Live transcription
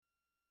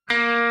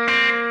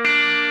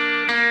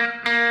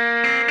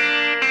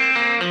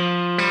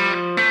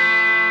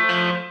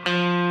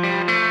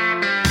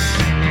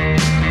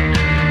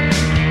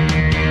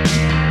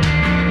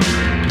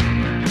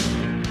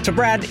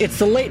Brad, it's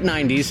the late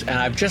 90s, and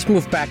I've just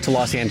moved back to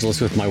Los Angeles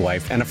with my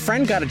wife, and a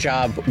friend got a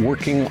job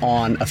working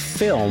on a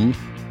film.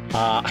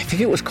 I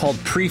think it was called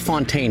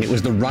Prefontaine. It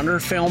was the Runner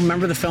film.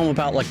 Remember the film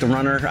about like the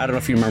runner? I don't know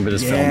if you remember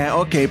this film. Yeah,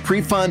 okay,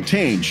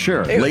 Prefontaine,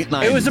 sure. Late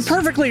 90s. It was a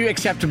perfectly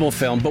acceptable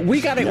film, but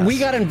we got Yes. we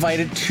got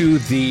invited to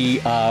the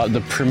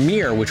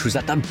premiere, which was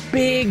at the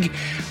big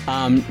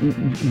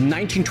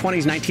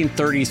 1920s,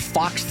 1930s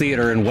Fox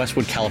Theater in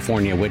Westwood,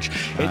 California. Which,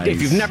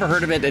 if you've never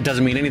heard of it, it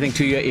doesn't mean anything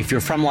to you. If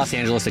you're from Los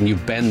Angeles and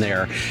you've been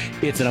there,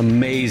 it's an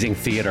amazing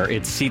theater.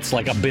 It seats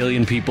like 1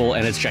 billion people,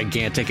 and it's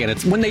gigantic. And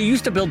it's when they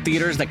used to build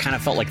theaters that kind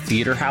of felt like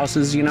theater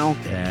houses, you know?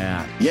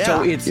 Yeah.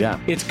 So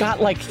it's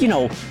got like, you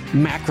know,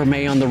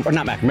 macrame on the, or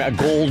not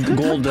macrame,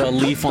 gold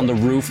leaf on the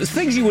roof. It's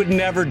things you would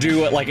never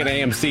do at like an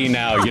AMC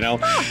now, you know?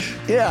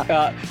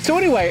 Yeah. So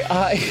anyway,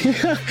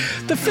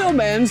 the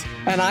film ends,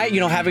 and I, you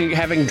know,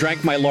 having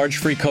drank my large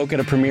free Coke at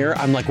a premiere,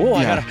 I'm like, whoa,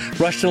 I gotta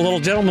rush to the little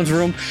gentleman's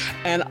room.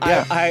 And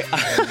I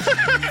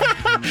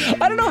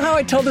don't know how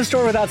I tell this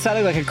story without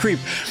sounding like a creep.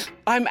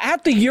 I'm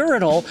at the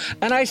urinal,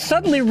 and I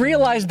suddenly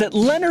realized that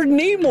Leonard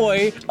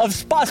Nimoy of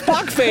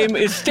Spock fame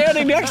is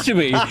standing next to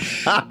me.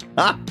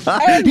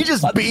 And he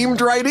just beamed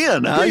right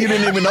in, huh? You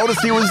didn't even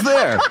notice he was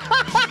there.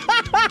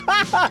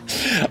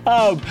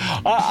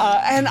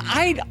 And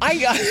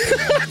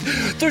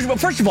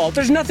first of all,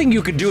 there's nothing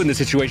you could do in this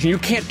situation. You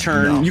can't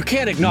turn. No. You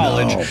can't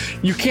acknowledge. No.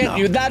 You can't.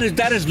 No.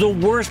 That is the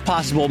worst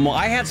possible.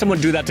 I had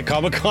someone do that to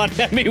Comic-Con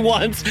at me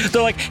once.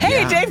 They're like,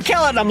 "Hey, Dave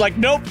Kellett." I'm like,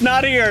 "Nope,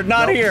 not here,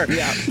 not here."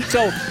 Yeah.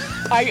 So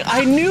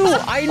I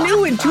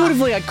knew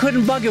intuitively I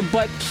couldn't bug him,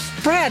 but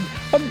Brad,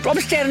 I'm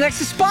standing next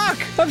to Spock.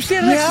 I'm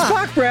standing next to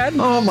Spock, Brad.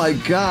 Oh my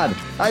God.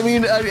 I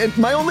mean,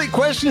 my only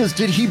question is,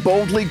 did he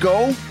boldly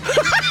go?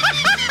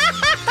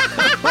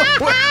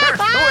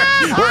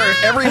 where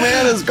every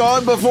man has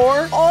gone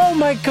before? Oh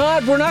my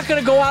God, we're not going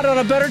to go out on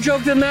a better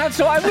joke than that,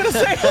 so I'm going to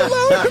say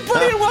hello,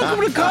 everybody, and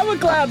welcome to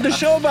Comic Lab, the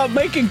show about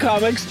making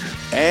comics.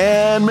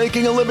 And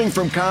making a living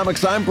from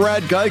comics, I'm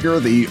Brad Geiger,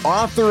 the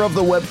author of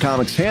the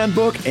Webcomics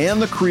Handbook and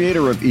the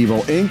creator of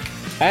Evil Inc.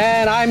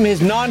 And I'm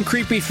his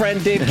non-creepy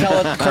friend, Dave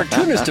Kellett,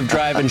 cartoonist of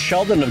Drive and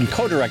Sheldon and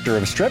co-director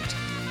of Stripped.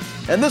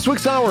 And this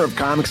week's hour of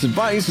comics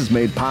advice is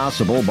made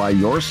possible by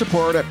your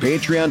support at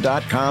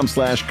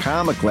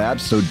patreon.com/comiclab.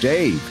 So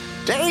Dave,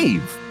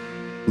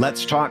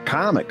 let's talk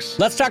comics.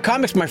 Let's talk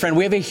comics, my friend.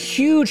 We have a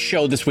huge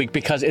show this week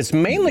because it's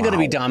mainly going to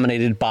be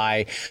dominated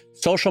by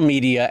social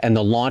media and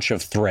the launch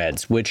of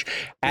Threads, which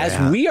as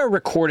we are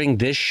recording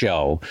this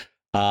show,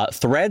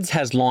 Threads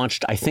has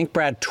launched, I think,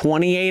 Brad,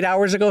 28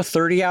 hours ago,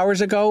 30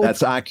 hours ago.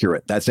 That's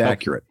accurate.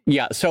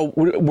 Yeah. So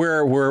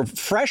we're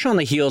fresh on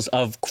the heels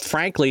of,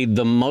 frankly,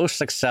 the most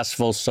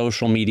successful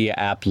social media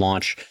app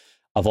launch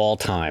of all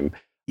time.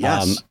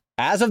 Yes.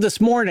 As of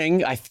this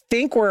morning, I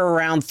think we're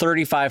around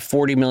 35,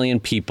 40 million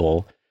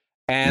people.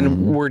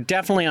 And we're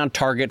definitely on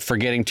target for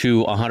getting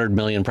to 100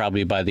 million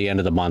probably by the end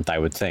of the month, I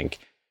would think.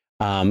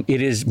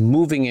 It is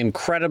moving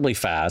incredibly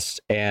fast.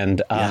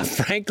 And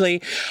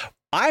frankly,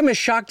 I'm as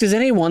shocked as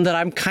anyone that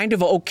I'm kind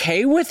of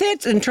okay with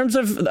it in terms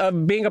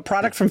of being a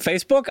product from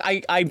Facebook.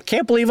 I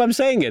can't believe I'm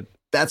saying it.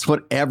 That's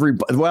what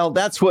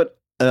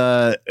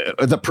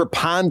the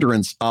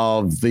preponderance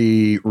of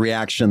the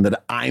reaction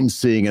that I'm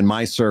seeing in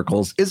my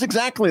circles is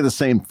exactly the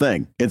same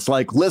thing. It's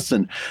like,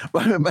 listen,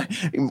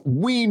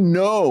 we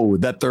know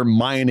that they're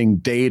mining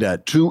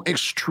data to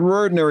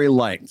extraordinary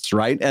lengths,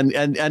 right?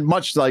 And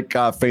much like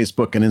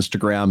Facebook and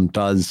Instagram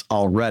does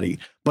already.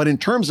 But in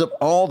terms of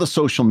all the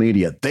social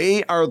media,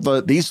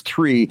 these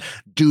three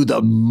do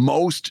the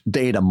most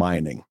data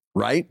mining.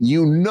 Right?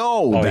 You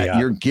know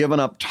you're giving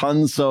up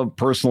tons of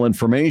personal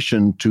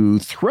information to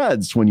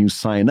Threads when you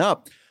sign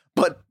up.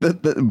 But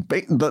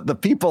the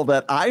people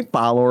that I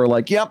follow are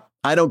like, yep,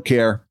 I don't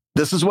care.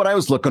 This is what I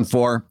was looking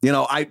for. You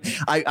know,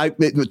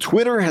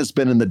 Twitter has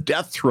been in the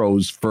death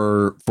throes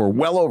for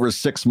well over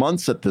 6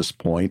 months at this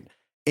point,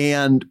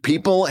 and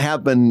people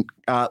have been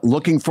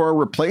looking for a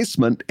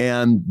replacement,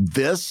 and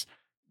this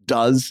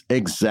does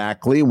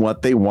exactly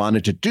what they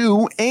wanted to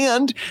do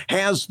and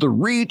has the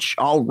reach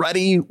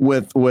already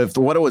with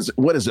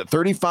what is it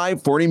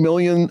 35 40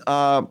 million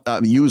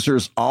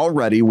users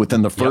already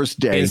within the first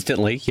day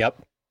instantly. Yep.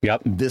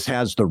 This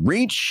has the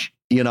reach,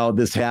 you know,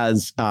 this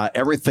has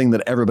everything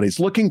that everybody's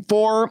looking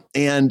for.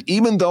 And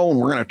even though, and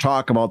we're going to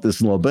talk about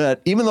this in a little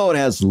bit, even though it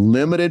has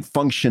limited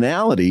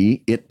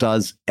functionality, it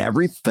does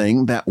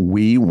everything that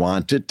we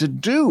want it to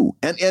do,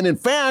 and in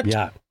fact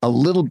a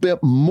little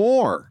bit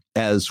more,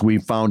 as we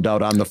found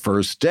out on the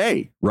first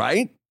day,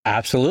 right?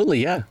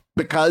 Absolutely, yeah.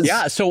 Because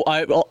so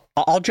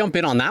I'll jump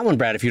in on that one,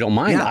 Brad, if you don't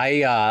mind.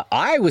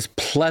 I was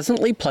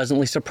pleasantly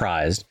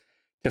surprised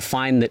to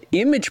find that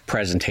image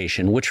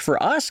presentation, which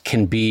for us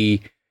can be,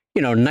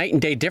 you know, night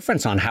and day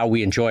difference on how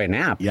we enjoy an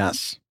app.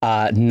 Yes.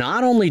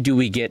 Not only do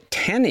we get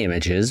 10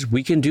 images,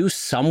 we can do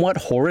somewhat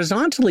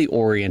horizontally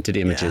oriented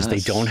images. They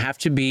don't have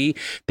to be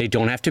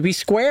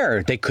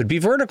square. They could be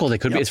vertical. They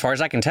could be, as far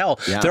as I can tell.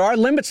 There are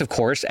limits, of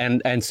course,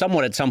 and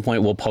someone at some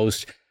point will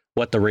post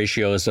what the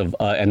ratios of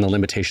and the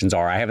limitations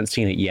are. I haven't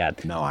seen it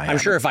yet. No, I'm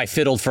sure if I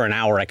fiddled for an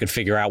hour, I could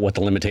figure out what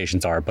the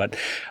limitations are. But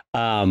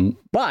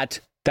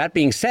that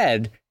being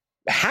said,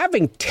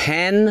 having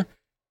 10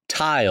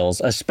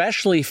 tiles,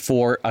 especially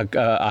for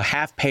a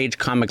half-page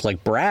comic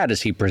like Brad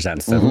as he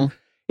presents them,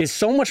 is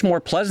so much more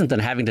pleasant than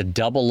having to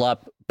double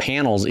up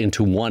panels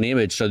into one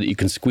image so that you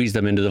can squeeze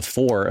them into the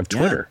 4 of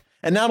Twitter. Yeah.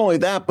 And not only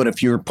that, but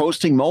if you're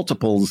posting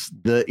multiples,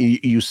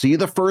 you see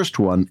the first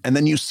one, and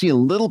then you see a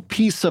little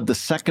piece of the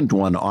second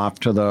one off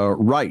to the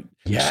right.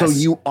 Yes. So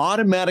you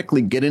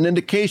automatically get an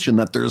indication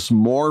that there's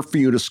more for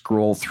you to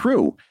scroll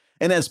through.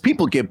 And as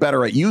people get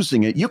better at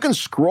using it, you can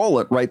scroll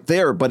it right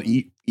there. But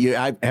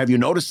have you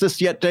noticed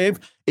this yet, Dave?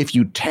 If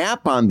you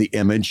tap on the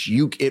image,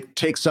 it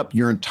takes up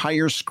your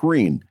entire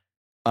screen.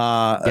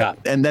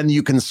 And then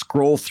you can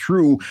scroll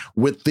through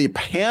with the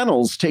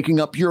panels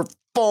taking up your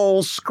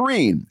full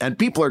screen. And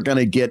people are going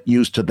to get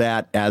used to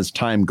that as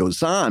time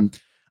goes on.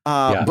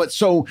 But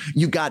so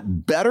you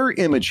got better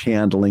image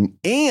handling,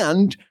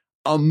 and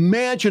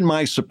imagine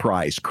my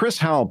surprise. Chris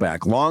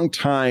Halbach,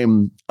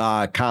 longtime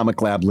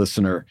Comic Lab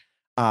listener,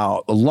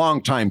 a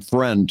longtime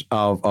friend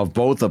of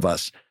both of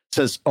us,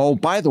 says, oh,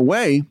 by the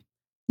way,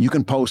 you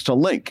can post a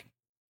link.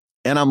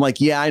 And I'm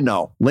like, yeah, I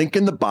know. Link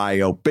in the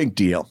bio, big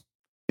deal.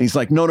 And he's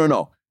like,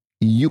 no.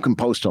 You can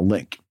post a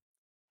link.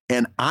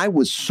 And I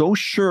was so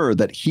sure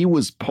that he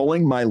was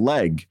pulling my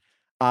leg.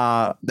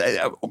 I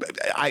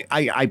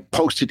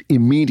posted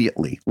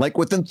immediately, like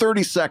within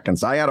 30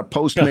 seconds. I had a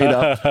post made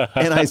up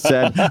and I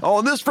said,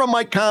 oh, this is from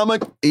my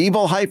comic,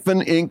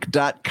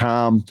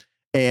 evil-inc.com.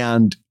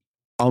 And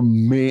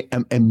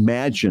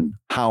imagine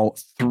how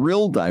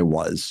thrilled I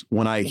was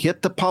when I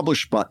hit the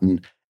publish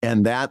button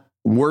and that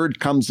word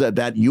comes, that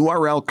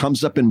URL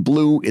comes up in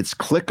blue. It's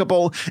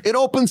clickable. It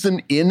opens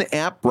an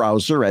in-app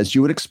browser as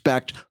you would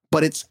expect,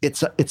 but it's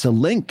a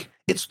link.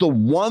 It's the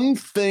one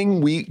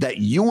thing that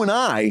you and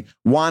I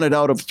wanted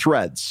out of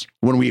Threads.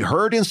 When we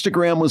heard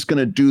Instagram was going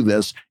to do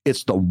this,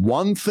 it's the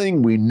one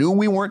thing we knew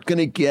we weren't going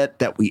to get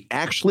that we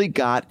actually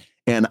got.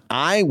 And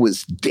I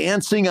was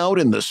dancing out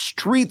in the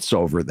streets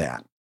over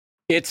that.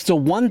 It's the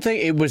one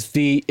thing,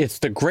 it's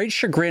the great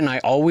chagrin I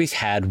always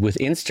had with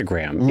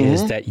Instagram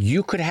is that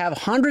you could have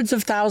hundreds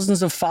of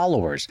thousands of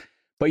followers,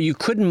 but you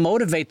couldn't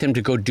motivate them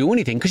to go do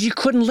anything because you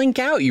couldn't link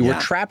out. You were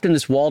trapped in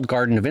this walled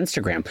garden of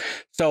Instagram.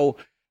 So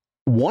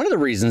one of the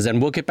reasons, and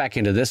we'll get back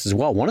into this as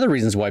well, one of the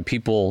reasons why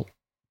people,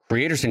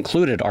 creators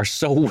included, are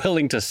so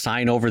willing to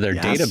sign over their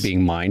data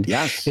being mined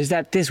is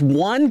that this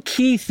one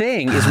key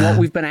thing is what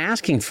we've been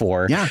asking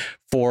for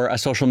a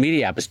social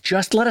media app, is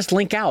just let us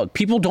link out.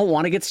 People don't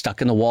want to get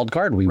stuck in the walled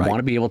garden. We want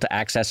to be able to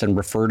access and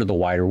refer to the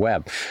wider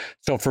web.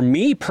 So for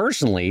me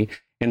personally,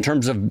 in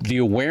terms of the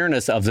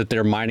awareness of that,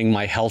 they're mining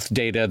my health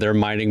data, they're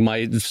mining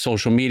my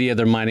social media,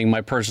 they're mining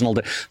my personal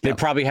data. They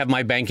probably have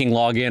my banking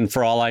login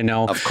for all I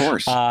know. Of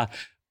course.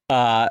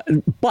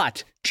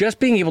 But just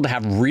being able to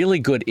have really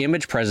good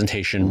image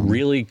presentation,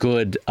 really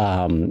good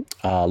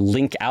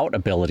link out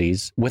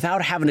abilities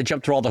without having to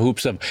jump through all the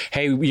hoops of,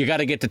 hey, you got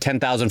to get to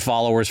 10,000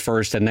 followers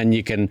first and then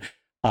you can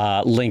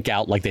link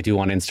out like they do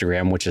on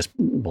Instagram, which is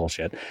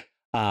bullshit.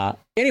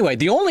 Anyway,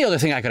 the only other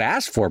thing I could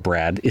ask for,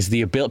 Brad, is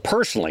the ability,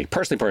 personally,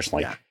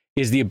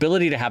 is the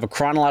ability to have a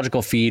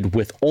chronological feed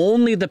with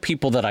only the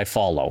people that I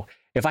follow.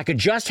 If I could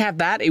just have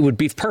that, it would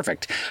be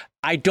perfect.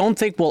 I don't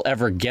think we'll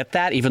ever get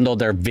that, even though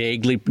the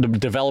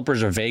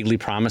developers are vaguely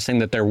promising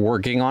that they're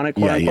working on it,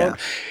 quote unquote,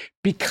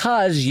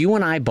 because you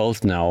and I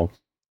both know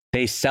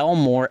they sell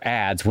more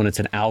ads when it's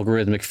an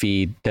algorithmic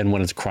feed than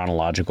when it's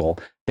chronological.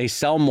 They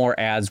sell more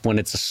ads when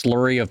it's a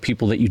slurry of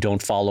people that you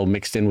don't follow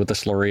mixed in with a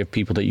slurry of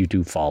people that you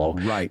do follow.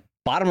 Right.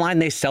 Bottom line,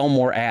 they sell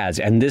more ads.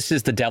 And this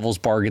is the devil's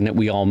bargain that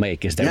we all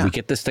make, is that we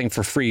get this thing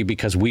for free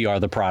because we are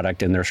the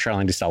product and they're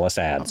trying to sell us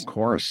ads. Of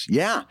course.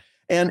 Yeah.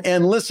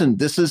 And listen,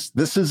 this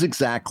is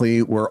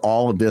exactly where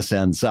all of this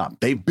ends up.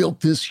 They built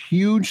this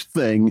huge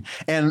thing,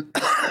 and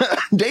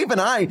Dave and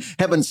I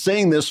have been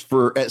saying this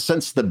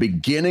since the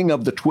beginning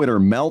of the Twitter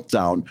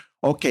meltdown.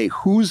 Okay,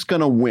 who's going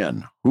to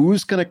win?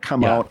 Who's going to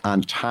come out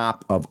on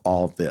top of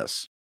all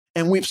this?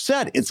 And we've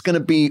said it's going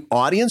to be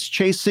audience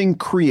chasing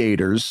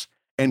creators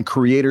and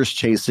creators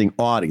chasing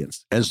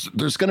audience, as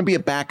there's going to be a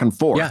back and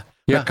forth.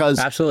 Yeah, because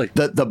absolutely.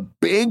 The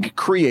big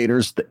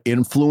creators, the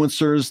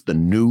influencers, the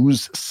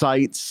news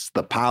sites,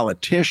 the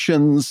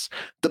politicians,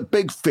 the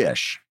big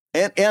fish,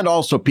 and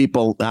also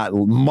people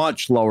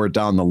much lower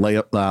down the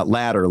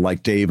ladder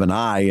like Dave and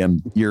I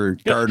and your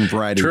garden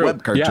variety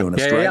web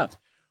cartoonist, right?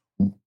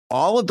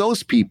 All of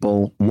those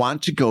people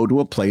want to go to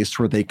a place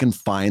where they can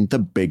find the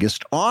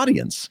biggest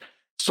audience.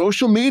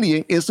 Social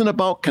media isn't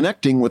about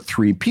connecting with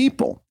 3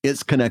 people.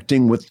 It's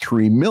connecting with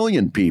 3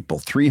 million people,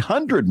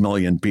 300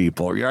 million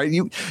people. Right?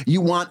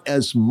 You want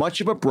as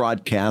much of a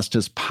broadcast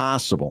as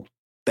possible.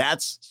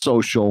 That's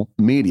social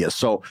media.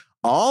 So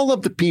all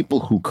of the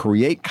people who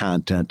create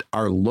content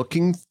are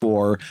looking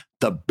for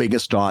the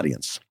biggest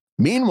audience.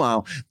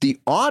 Meanwhile, the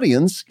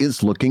audience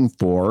is looking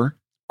for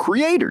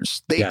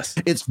creators.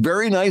 It's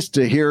very nice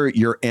to hear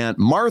your Aunt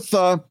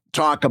Martha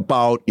talk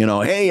about,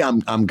 hey, I'm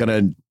going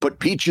to put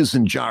peaches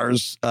in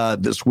jars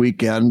this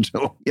weekend.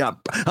 Oh, yeah,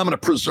 I'm going to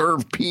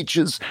preserve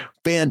peaches.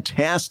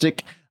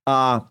 Fantastic.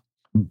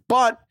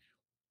 But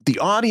the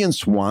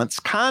audience wants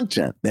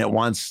content. It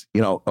wants,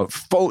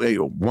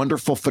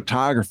 wonderful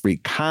photography,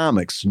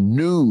 comics,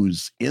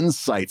 news,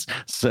 insights,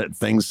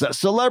 things that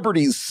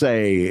celebrities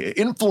say,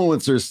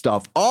 influencer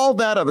stuff, all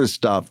that other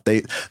stuff.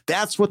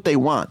 That's what they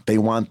want. They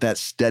want that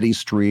steady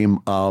stream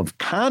of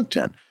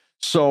content.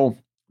 So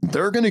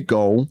they're going to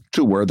go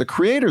to where the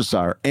creators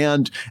are.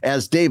 And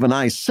as Dave and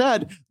I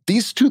said,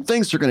 these two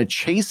things are going to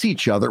chase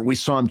each other. We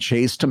saw them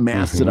chase to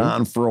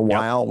Mastodon for a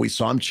while. Yep. We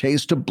saw them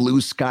chase to Blue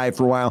Sky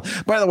for a while.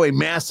 By the way,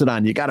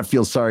 Mastodon, you got to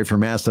feel sorry for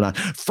Mastodon.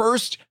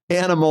 First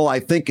animal, I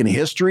think, in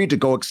history to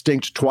go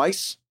extinct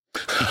twice.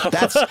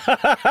 That's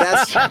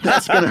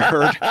going to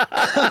hurt.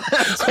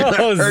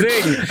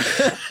 Zing.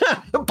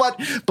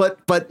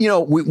 But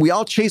we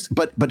all chase.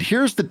 But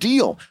here's the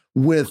deal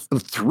with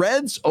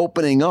Threads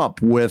opening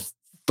up with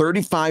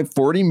 35,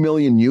 40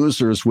 million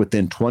users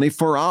within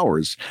 24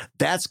 hours.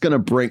 That's going to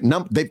bring,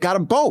 they've got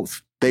them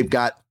both. They've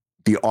got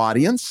the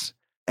audience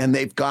and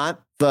they've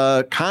got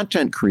the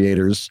content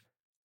creators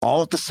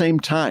all at the same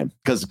time,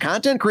 because the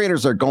content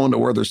creators are going to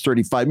where there's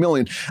 35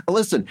 million.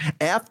 Listen,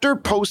 after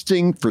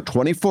posting for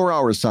 24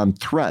 hours on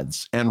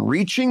Threads and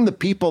reaching the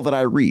people that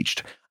I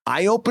reached,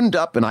 I opened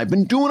up, and I've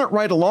been doing it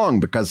right along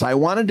because I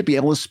wanted to be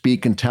able to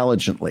speak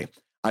intelligently.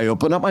 I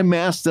opened up my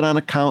Mastodon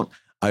account.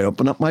 I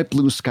opened up my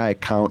Blue Sky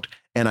account.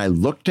 And I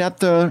looked at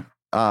the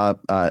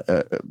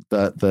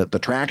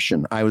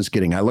traction I was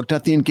getting. I looked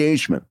at the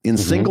engagement in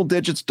single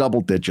digits, double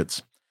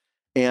digits.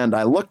 And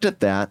I looked at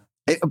that.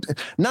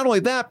 Not only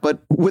that, but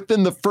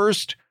within the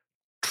first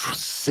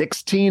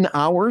 16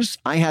 hours,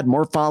 I had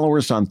more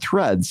followers on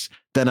Threads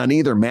than on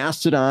either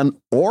Mastodon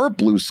or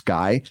Blue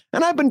Sky.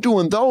 And I've been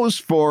doing those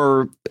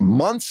for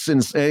months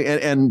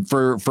and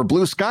for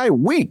Blue Sky,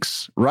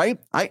 weeks, right?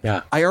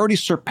 I already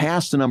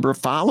surpassed the number of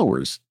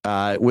followers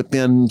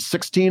within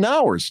 16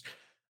 hours.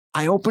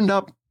 I opened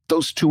up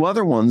those two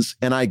other ones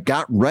and I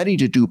got ready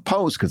to do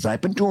posts because I've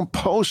been doing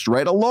posts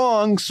right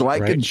along so I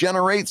could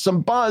generate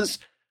some buzz.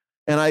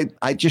 And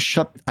I just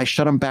shut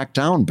them back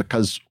down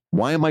because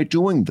why am I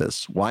doing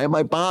this? Why am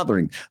I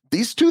bothering?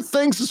 These two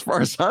things, as far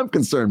as I'm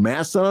concerned,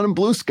 Mastodon and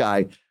Blue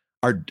Sky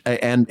are,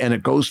 and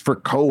it goes for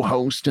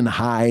Co-Host and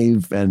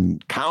Hive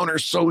and Counter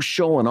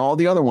Social and all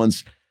the other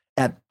ones.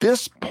 At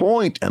this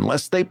point,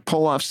 unless they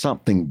pull off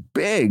something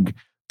big,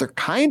 they're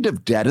kind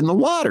of dead in the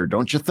water,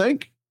 don't you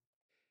think?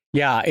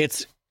 Yeah,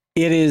 it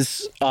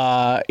is.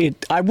 I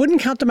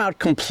wouldn't count them out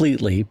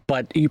completely,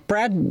 but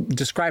Brad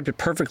described it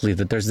perfectly,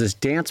 that there's this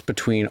dance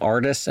between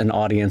artists and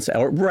audience,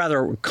 or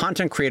rather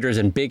content creators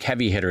and big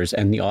heavy hitters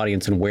and the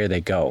audience and where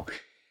they go.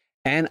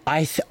 And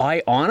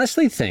I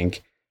honestly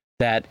think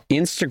that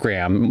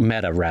Instagram,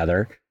 Meta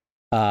rather,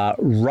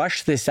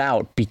 rushed this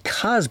out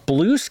because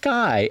Blue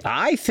Sky,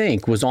 I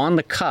think, was on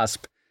the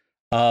cusp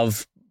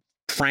of,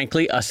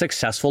 frankly, a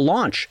successful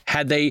launch.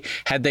 Had they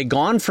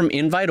gone from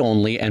invite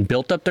only and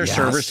built up their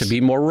servers to be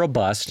more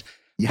robust,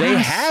 they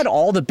had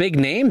all the big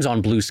names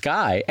on Blue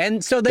Sky.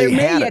 And so there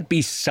may yet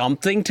be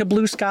something to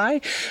Blue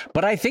Sky.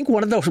 But I think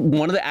one of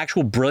the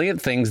actual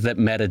brilliant things that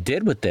Meta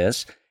did with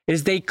this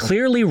is they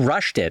clearly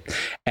rushed it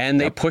and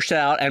they pushed it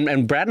out.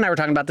 And Brad and I were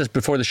talking about this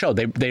before the show.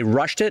 They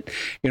rushed it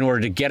in order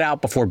to get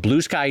out before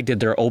Blue Sky did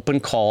their open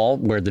call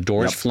where the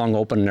doors flung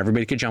open and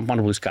everybody could jump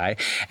on Blue Sky.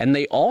 And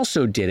they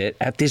also did it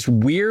at this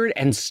weird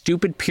and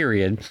stupid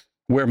period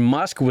where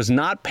Musk was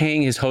not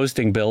paying his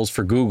hosting bills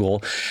for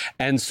Google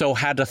and so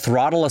had to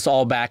throttle us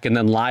all back and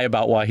then lie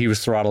about why he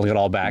was throttling it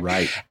all back.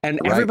 And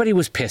everybody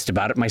was pissed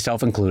about it,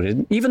 myself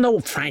included, even though,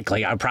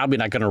 frankly, I'm probably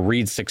not going to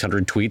read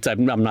 600 tweets.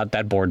 I'm not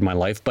that bored in my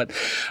life. But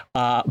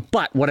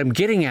what I'm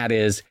getting at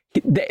is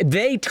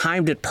they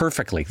timed it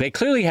perfectly. They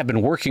clearly have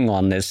been working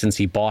on this since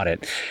he bought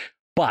it.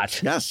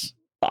 But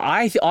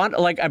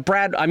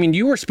Brad, I mean,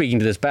 you were speaking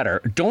to this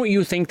better. Don't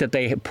you think that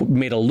they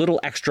made a little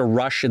extra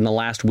rush in the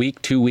last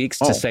week, 2 weeks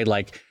to say,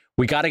 like,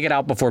 we got to get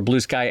out before Blue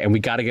Sky and we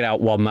got to get out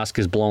while Musk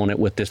is blowing it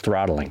with this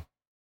throttling?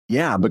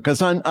 Yeah,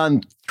 because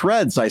on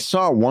Threads, I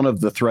saw one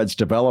of the Threads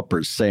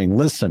developers saying,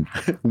 listen,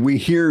 we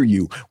hear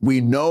you.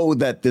 We know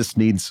that this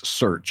needs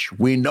search.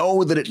 We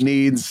know that it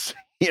needs,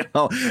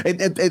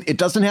 it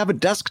doesn't have a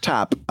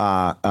desktop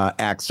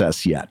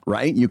access yet,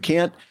 right? You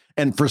can't.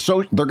 And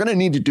they're going to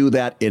need to do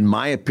that, in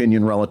my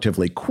opinion,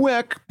 relatively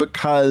quick,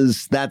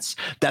 because that's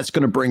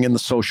going to bring in the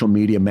social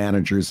media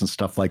managers and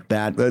stuff like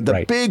that.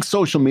 The big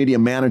social media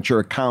manager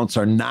accounts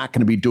are not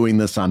going to be doing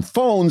this on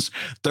phones.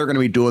 They're going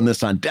to be doing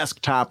this on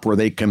desktop where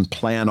they can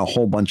plan a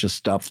whole bunch of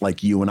stuff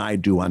like you and I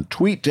do on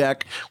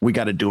TweetDeck. We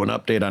got to do an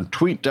update on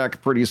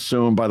TweetDeck pretty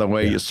soon. By the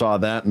way, you saw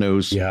that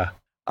news. Yeah.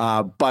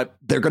 But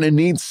they're going to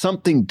need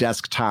something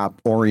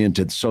desktop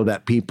oriented so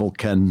that people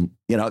can,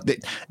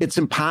 it's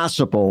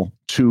impossible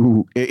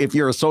to, if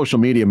you're a social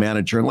media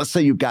manager, and let's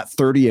say you've got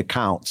 30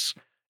 accounts,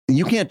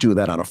 you can't do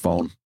that on a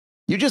phone.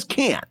 You just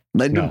can't.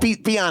 Like, No.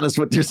 be honest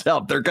with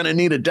yourself. They're going to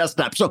need a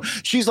desktop. So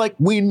she's like,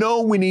 we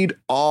know we need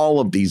all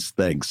of these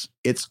things.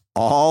 It's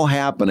all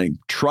happening.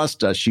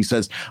 Trust us, she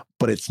says,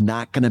 but it's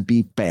not going to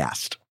be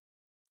fast.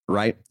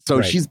 Right. So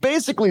Right. she's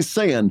basically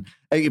saying,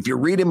 hey, if you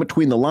read in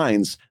between the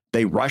lines,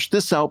 they rushed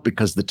this out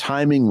because the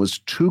timing was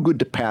too good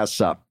to pass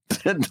up.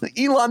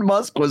 Elon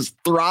Musk was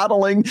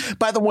throttling.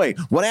 By the way,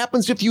 what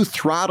happens if you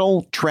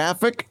throttle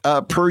traffic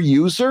per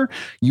user?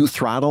 You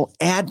throttle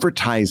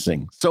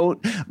advertising.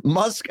 So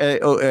Musk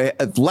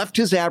left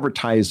his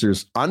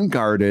advertisers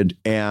unguarded,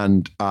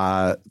 and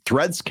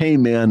Threads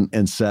came in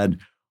and said,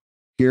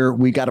 here,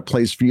 we got a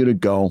place for you to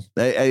go.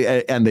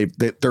 And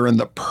they're in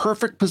the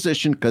perfect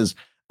position because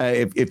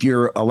if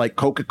you're like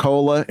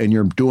Coca-Cola and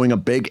you're doing a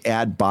big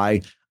ad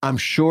buy, I'm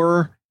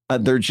sure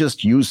they're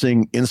just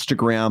using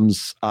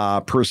Instagram's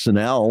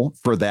personnel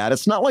for that.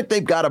 It's not like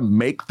they've got to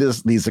make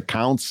these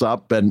accounts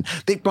up, and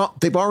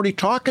they've already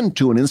talking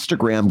to an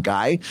Instagram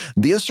guy.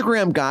 The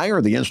Instagram guy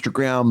or the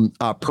Instagram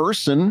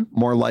person,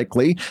 more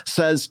likely,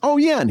 says, "Oh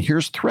yeah, and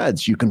here's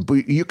Threads. You can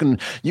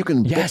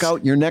Yes. book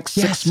out your next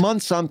Yes. 6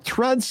 months on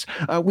Threads.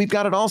 We've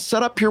got it all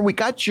set up here. We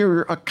got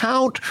your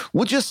account.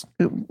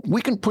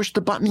 We can push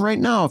the button right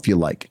now if you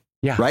like.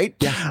 Yeah. Right?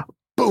 Yeah.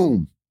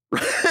 Boom."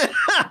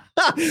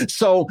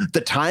 So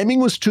the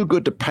timing was too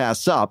good to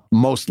pass up,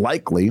 most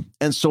likely.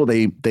 And so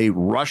they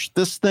rushed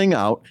this thing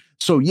out.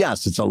 So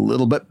yes, it's a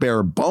little bit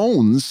bare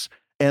bones,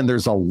 and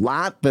there's a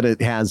lot that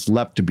it has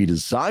left to be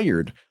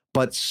desired.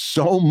 But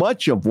so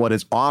much of what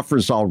it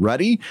offers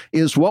already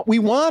is what we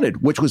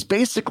wanted, which was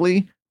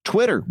basically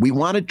Twitter. We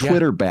wanted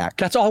Twitter back.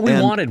 That's all we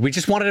wanted. We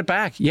just wanted it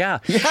back. Yeah.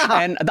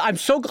 Yeah. And I'm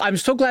so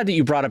glad that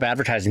you brought up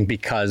advertising,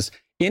 because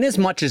in as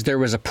much as there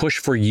was a push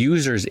for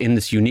users in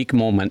this unique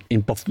moment,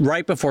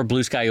 right before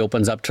Blue Sky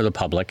opens up to the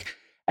public,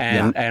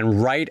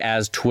 and right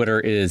as Twitter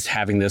is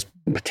having this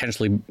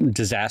potentially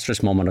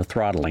disastrous moment of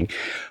throttling,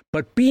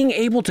 but being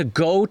able to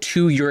go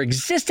to your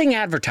existing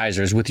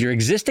advertisers with your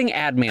existing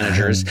ad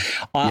managers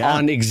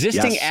on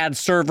existing ad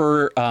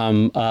server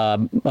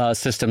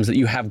systems that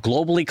you have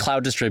globally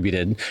cloud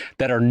distributed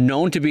that are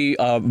known to be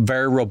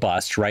very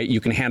robust, right? You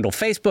can handle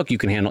Facebook, you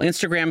can handle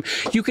Instagram,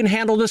 you can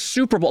handle the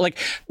Super Bowl. Like,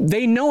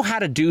 they know how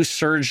to do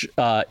surge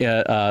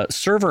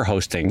server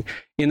hosting,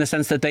 in the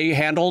sense that they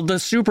handle the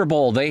Super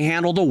Bowl, they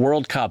handle the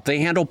World Cup, they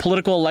handle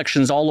political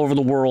elections all over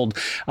the world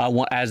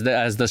as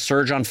the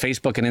surge on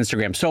Facebook and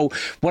Instagram. So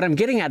what I'm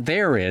getting at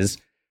there is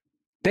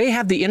they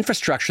have the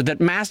infrastructure that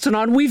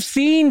Mastodon, we've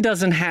seen,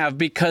 doesn't have,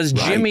 because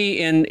Jimmy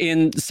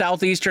in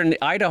southeastern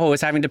Idaho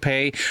is having to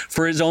pay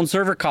for his own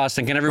server costs,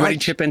 and can everybody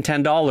chip in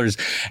 $10?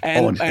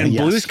 And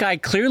Blue Sky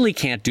clearly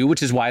can't do,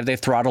 which is why they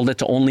throttled it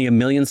to only 1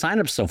 million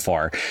signups so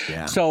far.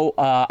 Yeah. So,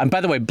 and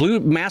by the way,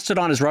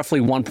 Mastodon is roughly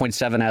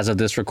 1.7 as of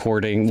this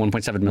recording,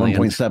 1.7 million.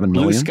 1.7 million.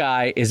 Blue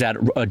Sky is at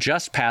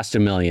just past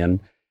 1 million.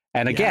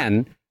 And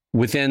again,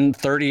 within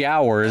 30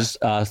 hours,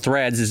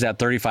 Threads is at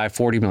 35,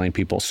 40 million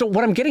people. So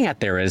what I'm getting at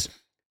there is,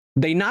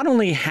 they not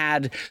only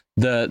had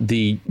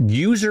the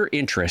user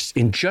interest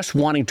in just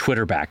wanting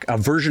Twitter back, a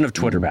version of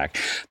Twitter back,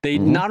 they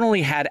not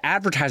only had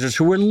advertisers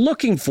who were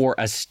looking for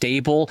a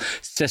stable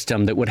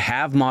system that would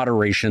have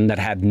moderation, that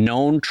had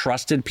known,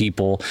 trusted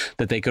people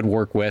that they could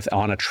work with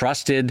on a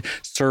trusted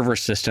server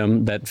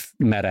system that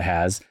Meta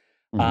has.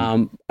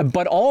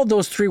 But all of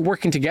those three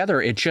working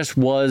together, it just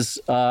was...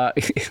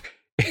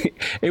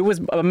 it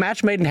was a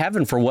match made in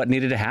heaven for what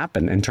needed to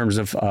happen in terms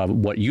of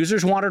what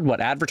users wanted,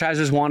 what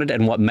advertisers wanted,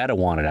 and what Meta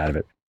wanted out of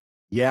it.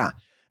 Yeah.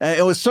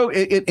 It was so,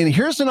 and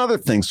here's another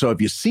thing. So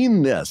if you've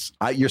seen this,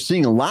 you're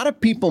seeing a lot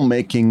of people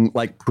making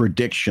like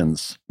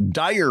predictions,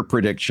 dire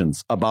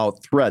predictions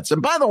about Threads.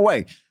 And by the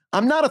way,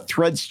 I'm not a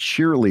Threads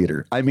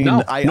cheerleader. I mean,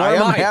 I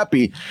am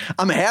happy.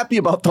 I'm happy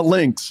about the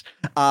links.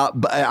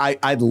 But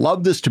I'd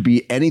love this to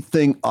be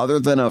anything other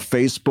than a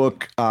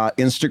Facebook,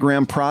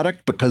 Instagram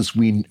product, because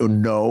we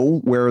know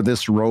where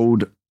this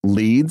road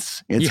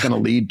leads. It's going to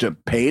lead to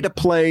pay to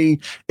play.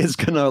 It's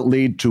going to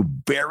lead to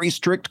very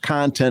strict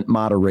content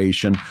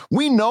moderation.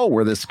 We know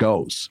where this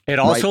goes. It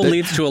also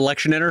leads to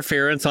election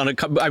interference on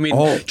I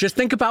mean, just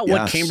think about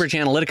what Cambridge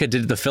Analytica did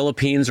to the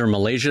Philippines or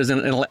Malaysia's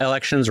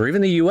elections, or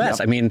even the U.S.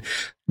 I mean,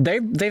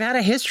 they've had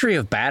a history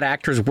of bad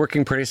actors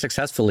working pretty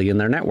successful in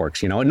their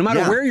networks, and no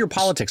matter where your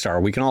politics are,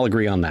 we can all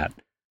agree on that.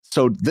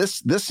 So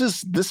this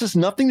is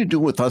nothing to do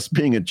with us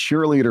being a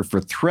cheerleader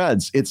for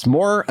Threads. It's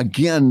more,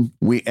 again,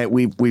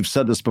 we've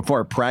said this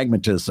before,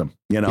 pragmatism.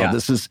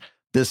 This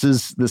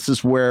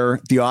is where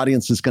the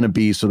audience is going to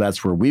be. So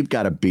that's where we've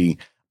got to be.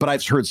 But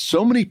I've heard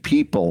so many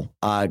people,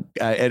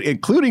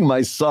 including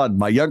my son,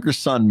 my younger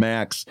son,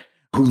 Max,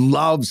 who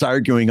loves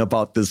arguing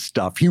about this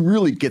stuff. He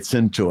really gets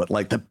into it,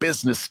 like the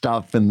business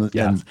stuff and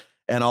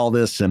all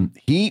this. And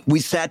we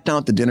sat down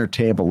at the dinner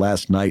table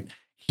last night.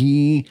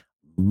 He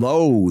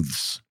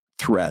loathes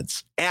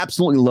Threads,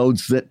 absolutely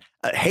loathes it,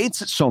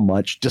 hates it so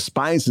much,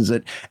 despises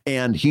it,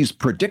 and he's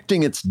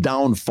predicting its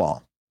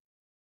downfall.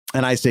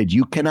 And I said,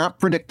 you cannot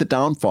predict the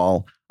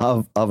downfall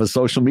of a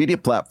social media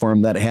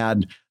platform that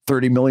had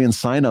 30 million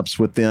signups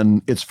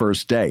within its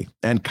first day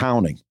and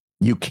counting.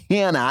 You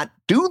cannot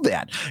do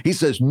that. He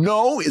says,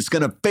 no, it's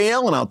going to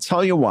fail, and I'll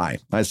tell you why.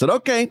 I said,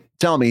 okay,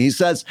 tell me. He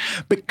says,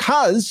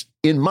 because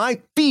in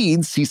my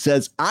feeds, he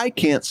says, I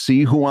can't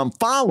see who I'm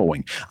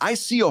following. I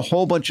see a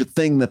whole bunch of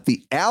things that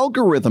the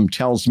algorithm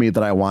tells me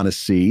that I want to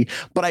see,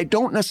 but I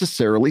don't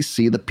necessarily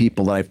see the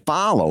people that I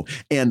follow.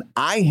 And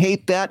I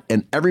hate that,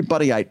 and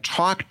everybody I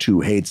talk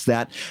to hates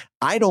that.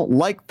 I don't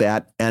like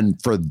that,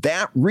 and for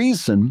that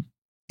reason,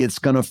 it's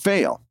going to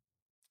fail.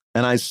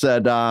 And I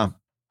said,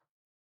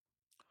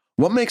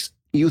 what makes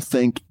you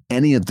think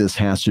any of this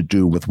has to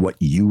do with what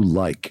you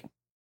like?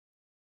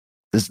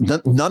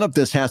 None of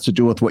this has to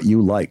do with what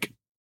you like.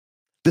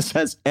 This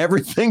has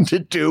everything to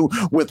do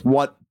with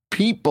what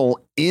people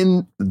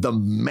in the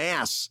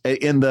mass,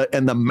 in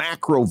the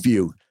macro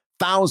view,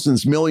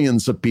 thousands,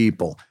 millions of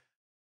people,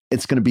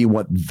 it's going to be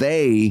what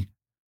they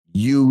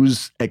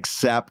use,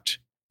 accept,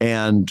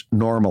 and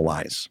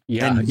normalize.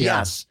 Yeah, and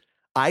yes,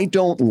 I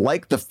don't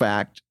like the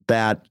fact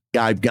that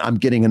I'm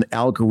getting an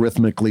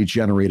algorithmically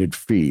generated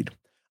feed.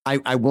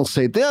 I will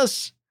say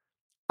this,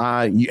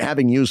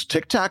 having used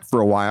TikTok for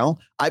a while,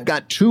 I've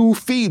got 2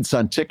 feeds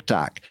on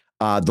TikTok,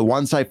 the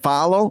ones I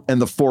follow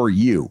and the For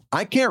You.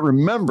 I can't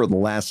remember the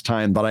last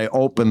time that I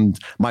opened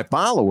my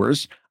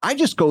followers. I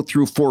just go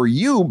through For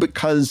You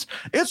because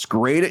it's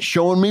great at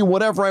showing me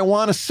whatever I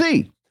want to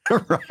see.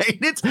 Right?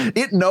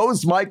 It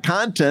knows my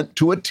content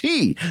to a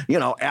T. You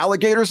know,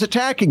 alligators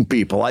attacking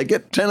people. I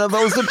get 10 of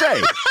those a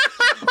day.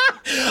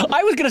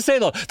 I was going to say,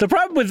 though, the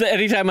problem with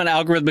anytime on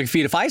algorithmic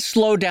feed, if I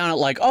slow down at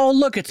like, oh,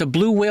 look, it's a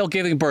blue whale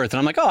giving birth. And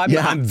I'm like, oh,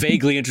 I'm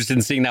vaguely interested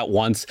in seeing that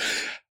once.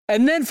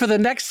 And then for the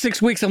next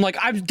 6 weeks, I'm like,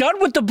 I'm done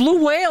with the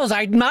blue whales.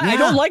 I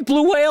don't like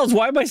blue whales.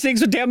 Why am I seeing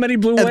so damn many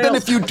blue whales? And then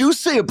if you do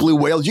see a blue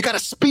whale, you got to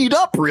speed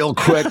up real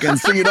quick, and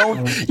so you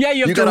don't. Yeah,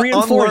 you have to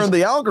reinforce. Unlearn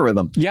the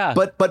algorithm. Yeah,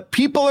 but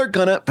people are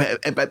gonna.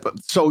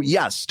 So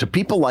yes, to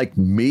people like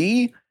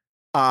me,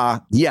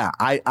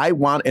 I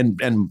want,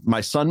 and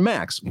my son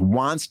Max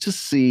wants to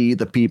see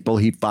the people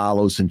he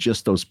follows and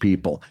just those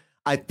people.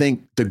 I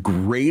think the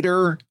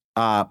greater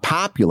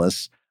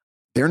populace,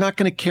 they're not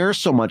going to care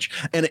so much.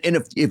 And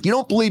if you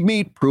don't believe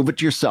me, prove it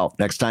to yourself.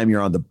 Next time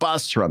you're on the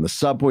bus or on the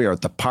subway or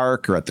at the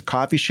park or at the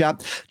coffee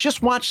shop,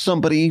 just watch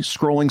somebody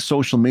scrolling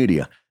social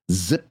media.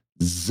 Zip,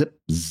 zip,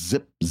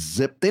 zip,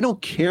 zip. They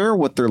don't care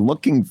what they're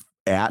looking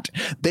at.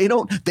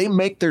 They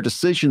make their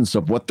decisions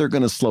of what they're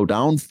going to slow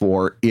down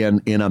for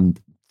in a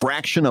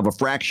fraction of a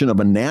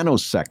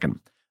nanosecond.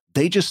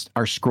 They just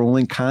are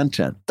scrolling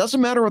content. Doesn't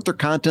matter what their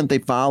content they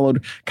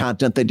followed,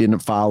 content they didn't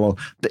follow.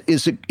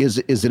 Is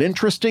it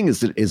interesting?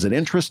 Is it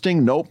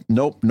interesting?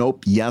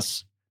 Nope.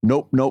 Yes.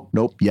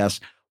 Nope.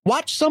 Yes.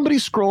 Watch somebody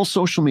scroll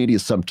social media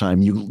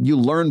sometime. You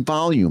learn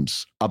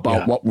volumes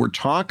about what we're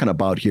talking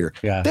about here.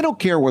 Yeah. They don't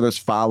care whether it's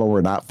follow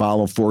or not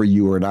follow, For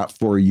You or not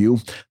For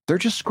You. They're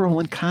just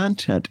scrolling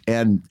content.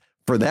 And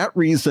for that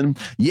reason,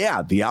 the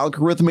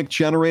algorithmic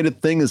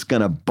generated thing is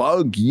going to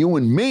bug you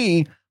and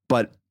me,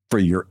 but for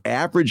your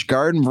average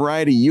garden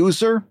variety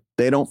user,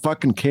 they don't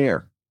fucking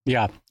care.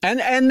 Yeah.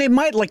 And they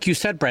might, like you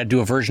said, Brad, do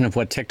a version of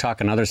what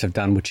TikTok and others have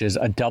done, which is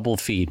a double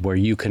feed where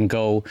you can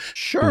go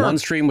one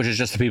stream, which is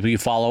just the people you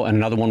follow, and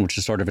another one, which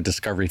is sort of a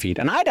discovery feed.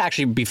 And I'd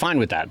actually be fine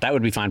with that. That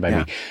would be fine by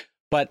me.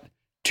 But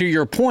to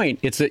your point,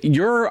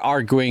 you're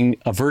arguing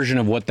a version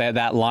of what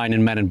that line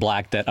in Men in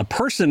Black, that a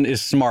person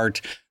is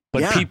smart,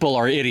 but people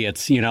are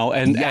idiots, you know,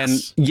 and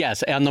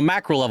yes, on the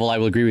macro level, I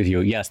will agree with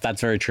you. Yes,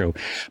 that's very true.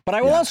 But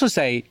I will also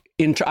say,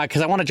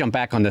 because I want to jump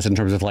back on this in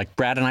terms of like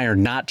Brad and I are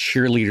not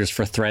cheerleaders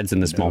for Threads in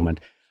this moment.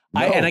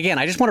 No. And again,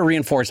 I just want to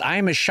reinforce, I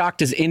am as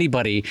shocked as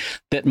anybody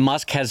that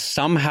Musk has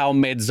somehow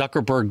made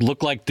Zuckerberg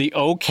look like the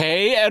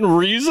okay and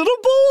reasonable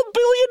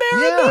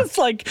billionaire in this.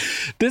 Like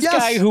this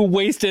guy who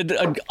wasted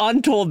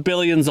untold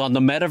billions on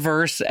the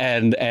metaverse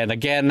and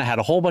again, had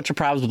a whole bunch of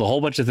problems with a whole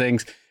bunch of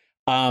things.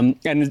 And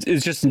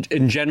it's just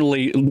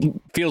generally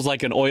feels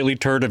like an oily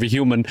turd of a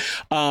human.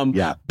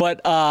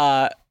 But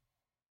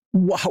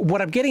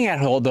what I'm getting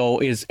at,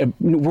 though, is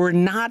we're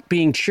not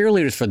being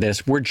cheerleaders for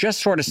this. We're just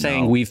sort of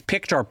saying we've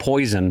picked our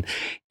poison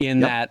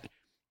in that,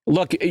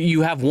 look,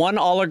 you have one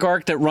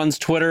oligarch that runs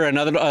Twitter,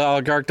 another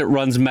oligarch that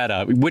runs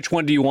Meta. Which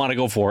one do you want to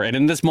go for? And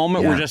in this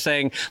moment, we're just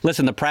saying,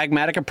 listen, the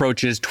pragmatic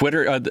approach is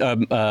Twitter,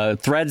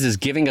 Threads is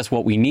giving us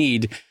what we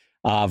need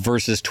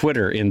versus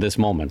Twitter in this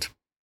moment.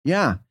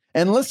 Yeah.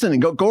 And listen,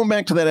 going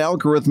back to that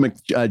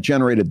algorithmic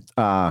generated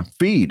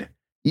feed.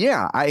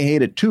 Yeah, I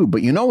hate it too.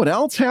 But you know what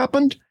else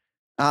happened?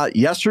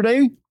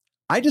 Yesterday,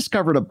 I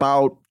discovered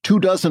about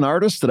 24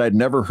 artists that I'd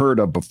never heard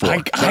of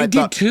before. I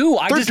did too.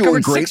 I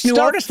discovered 6 new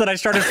artists that I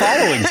started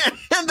following.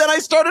 And then I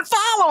started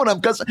following them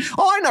because,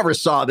 I never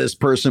saw this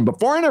person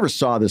before.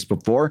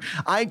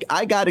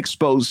 I got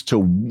exposed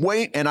to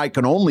and I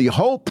can only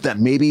hope that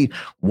maybe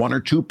 1 or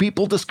 2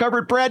 people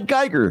discovered Brad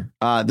Geiger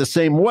the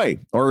same way,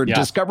 or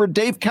discovered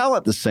Dave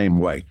Kellett the same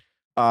way.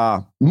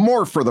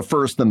 More for the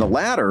first than the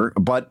latter,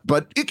 but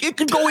it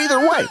could go either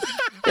way.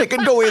 It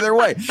could go either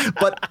way.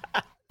 But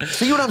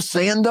see what I'm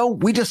saying, though?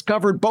 We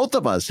discovered both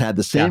of us had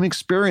the same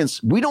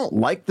experience. We don't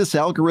like this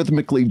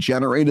algorithmically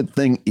generated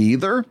thing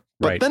either.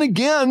 But then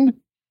again,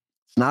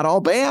 It's not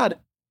all bad.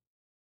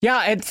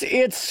 Yeah,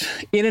 it's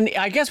in an,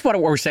 I guess what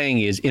we're saying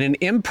is, in an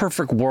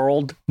imperfect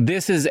world,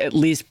 this is at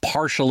least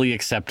partially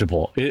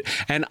acceptable.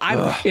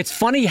 It's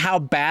funny how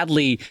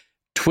badly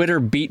Twitter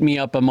beat me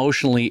up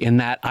emotionally in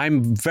that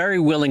I'm very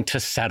willing to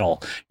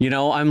settle.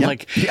 I'm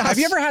like, have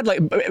you ever had, like,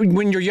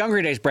 when you're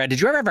younger days, Brad, did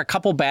you ever have a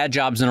couple bad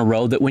jobs in a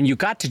row that when you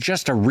got to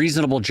just a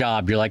reasonable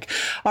job, you're like,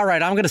 all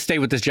right, I'm going to stay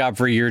with this job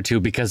for a year or two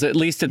because at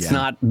least it's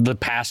not the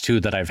past two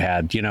that I've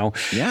had,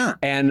 Yeah.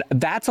 And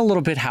that's a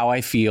little bit how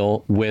I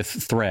feel with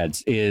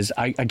Threads is,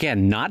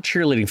 again, not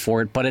cheerleading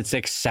for it, but it's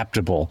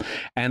acceptable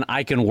and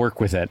I can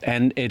work with it.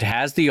 And it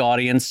has the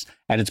audience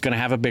and it's going to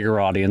have a bigger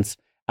audience.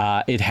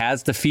 It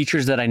has the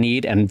features that I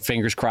need, and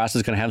fingers crossed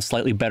is going to have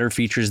slightly better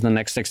features in the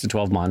next 6 to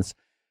 12 months.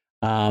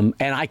 And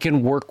I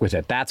can work with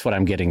it. That's what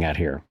I'm getting at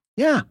here.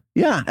 Yeah.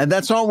 And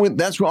that's all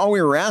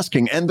we were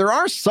asking. And there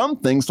are some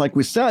things, like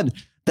we said,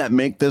 that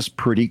make this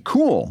pretty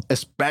cool,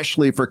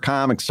 especially for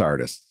comics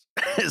artists,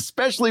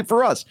 especially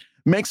for us.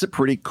 Makes it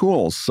pretty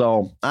cool.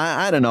 So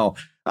I don't know.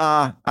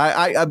 My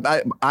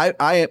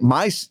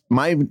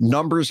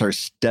numbers are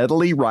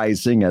steadily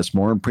rising as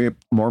more and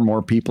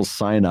more people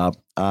sign up.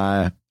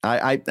 I'm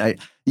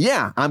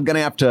going to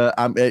have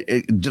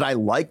to. Did I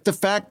like the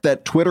fact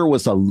that Twitter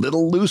was a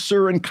little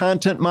looser in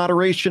content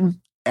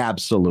moderation?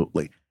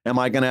 Absolutely. Am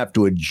I going to have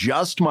to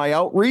adjust my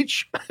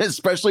outreach,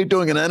 especially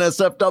doing an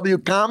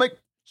NSFW comic?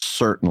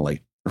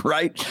 Certainly.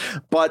 Right.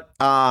 But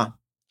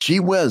gee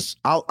whiz,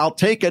 I'll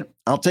take it.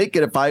 I'll take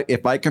it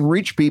if I can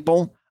reach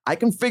people. I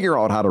can figure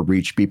out how to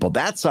reach people.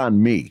 That's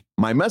on me.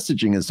 My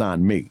messaging is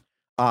on me.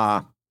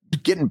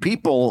 Getting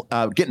people,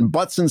 getting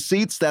butts in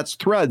seats, that's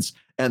Threads,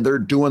 and they're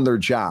doing their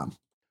job.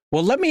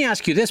 Well, let me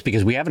ask you this,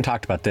 because we haven't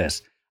talked about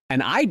this.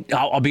 And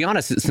I'll be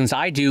honest, since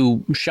I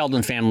do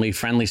Sheldon family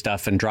friendly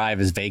stuff and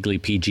Drive is vaguely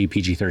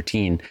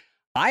PG-13,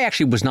 I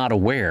actually was not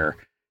aware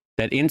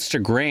that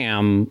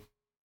Instagram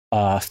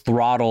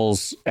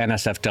throttles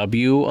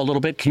NSFW a little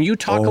bit. Can you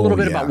talk a little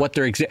bit about what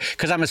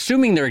because I'm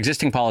assuming their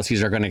existing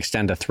policies are going to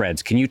extend to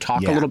Threads. Can you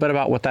talk a little bit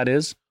about what that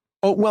is?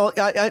 Oh, well,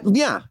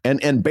 yeah.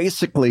 And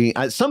basically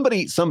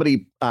somebody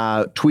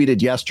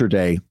tweeted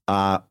yesterday,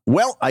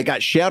 well, I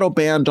got shadow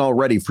banned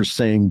already for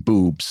saying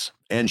boobs.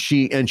 And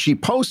she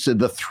posted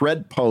the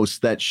thread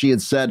post that she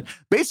had said,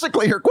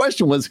 basically her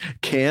question was,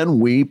 can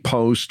we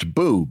post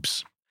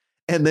boobs?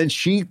 And then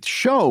she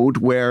showed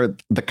where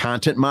the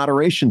content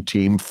moderation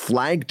team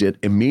flagged it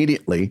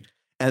immediately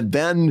and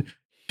then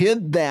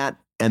hid that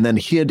and then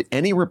hid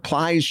any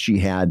replies she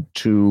had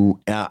to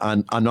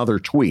another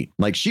tweet.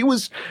 Like she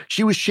was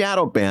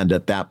shadow banned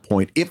at that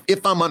point.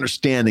 If I'm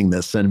understanding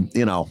this, and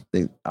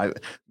I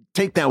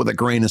take that with a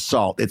grain of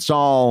salt. It's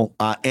all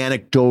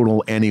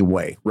anecdotal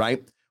anyway,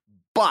 right?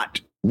 But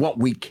what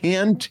we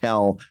can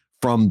tell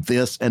from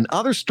this and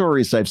other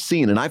stories I've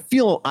seen, and I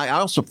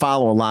also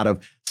follow a lot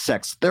of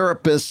sex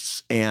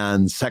therapists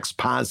and sex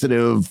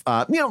positive,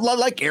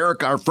 like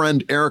Erica, our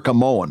friend Erica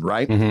Moen,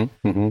 right?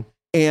 Mm-hmm, mm-hmm.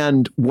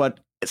 And what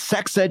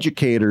sex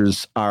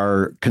educators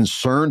are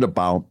concerned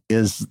about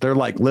is they're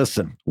like,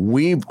 listen,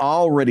 we've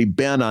already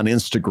been on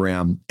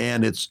Instagram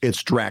and it's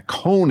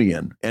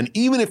draconian. And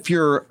even if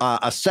you're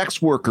a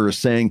sex worker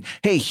saying,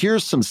 hey,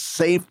 here's some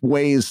safe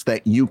ways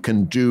that you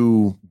can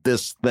do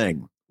this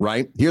thing,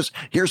 right? Here's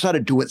how to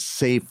do it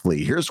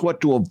safely. Here's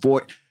what to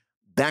avoid.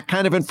 That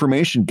kind of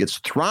information gets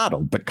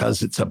throttled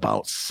because it's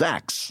about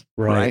sex.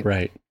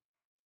 Right.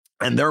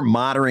 And they're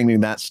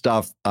monitoring that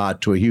stuff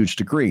to a huge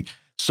degree.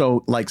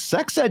 So like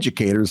sex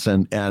educators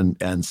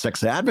and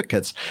sex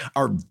advocates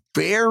are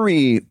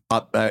very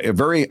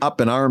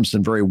up in arms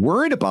and very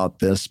worried about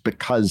this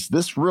because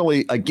this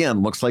really,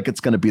 again, looks like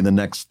it's going to be the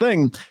next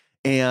thing.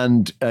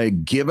 And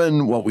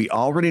given what we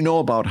already know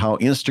about how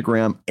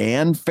Instagram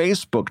and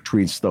Facebook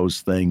treats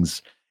those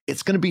things,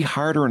 it's going to be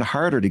harder and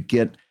harder to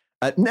get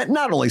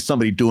not only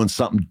somebody doing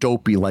something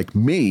dopey like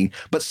me,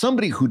 but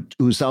somebody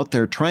who's out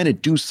there trying to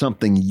do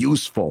something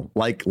useful,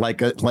 like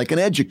an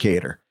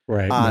educator.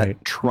 Right.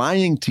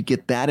 Trying to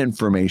get that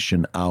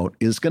information out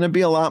is going to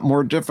be a lot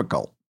more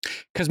difficult.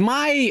 Because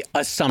my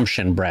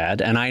assumption,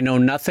 Brad, and I know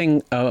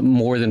nothing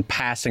more than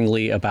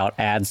passingly about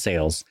ad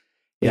sales,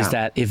 is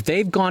that if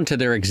they've gone to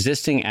their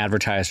existing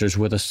advertisers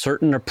with a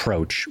certain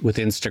approach with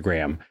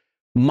Instagram,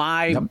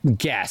 my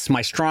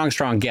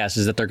strong guess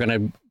is that they're going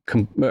to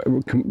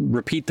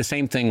repeat the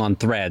same thing on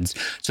Threads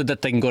so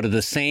that they can go to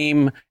the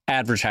same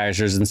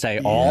advertisers and say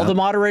all the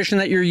moderation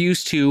that you're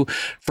used to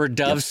for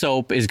Dove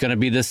soap is going to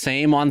be the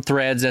same on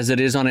Threads as it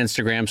is on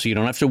Instagram. So you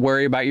don't have to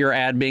worry about your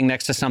ad being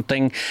next to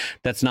something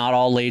that's not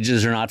all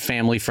ages or not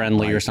family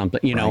friendly or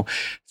something, know.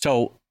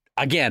 So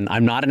again,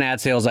 I'm not in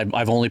ad sales.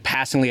 I've only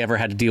passingly ever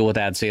had to deal with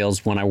ad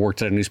sales when I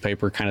worked at a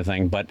newspaper kind of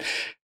thing. But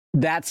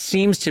that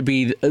seems to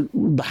be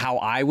how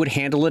I would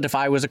handle it if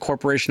I was a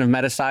corporation of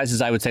Meta size, is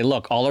I would say,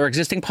 look, all our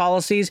existing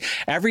policies,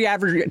 every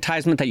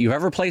advertisement that you've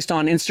ever placed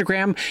on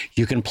Instagram,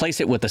 you can place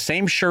it with the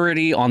same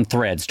surety on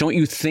Threads. Don't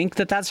you think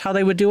that that's how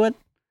they would do it?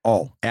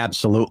 Oh,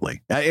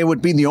 absolutely. It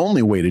would be the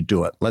only way to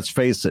do it. Let's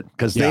face it,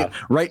 because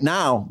right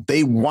now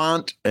they've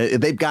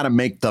got to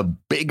make the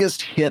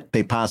biggest hit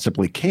they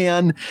possibly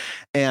can.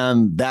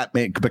 And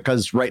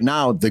because right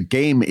now the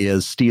game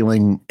is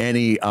stealing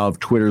any of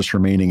Twitter's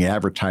remaining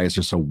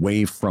advertisers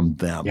away from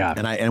them. Yeah.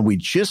 And we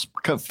just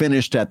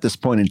finished at this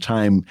point in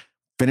time,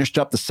 finished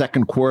up the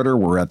second quarter.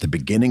 We're at the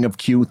beginning of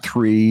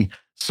Q3.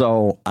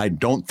 So I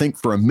don't think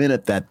for a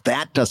minute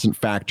that doesn't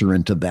factor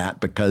into that,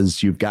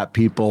 because you've got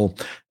people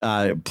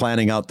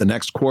planning out the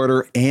next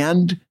quarter,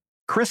 and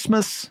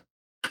Christmas.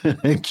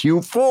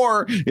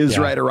 Q4 is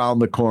right around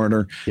the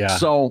corner. Yeah.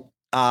 So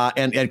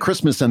and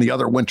Christmas and the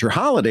other winter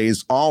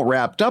holidays all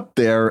wrapped up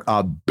there,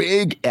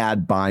 big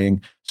ad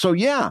buying. So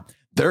yeah,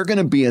 they're going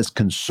to be as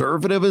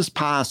conservative as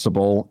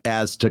possible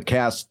as to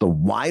cast the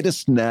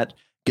widest net,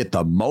 get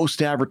the most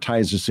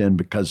advertisers in,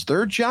 because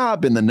their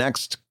job in the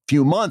next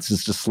few months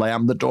is to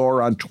slam the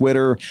door on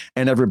Twitter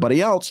and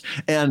everybody else.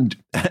 And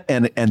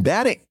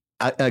that,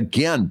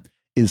 again,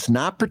 is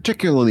not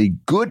particularly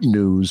good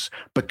news,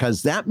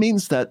 because that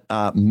means that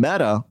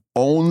Meta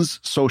owns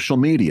social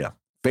media.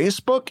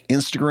 Facebook,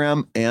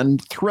 Instagram,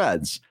 and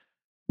Threads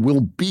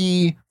will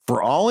be,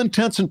 for all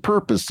intents and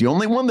purposes, the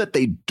only one that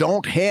they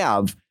don't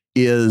have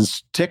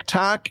is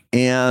TikTok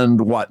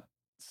and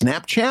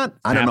Snapchat?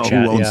 I don't know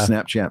who owns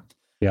Snapchat.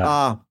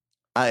 Yeah.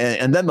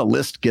 And then the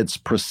list gets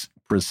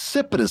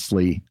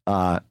precipitously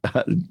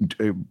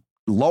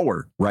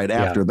lower right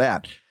after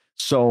that.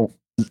 So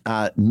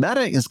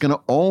Meta is going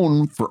to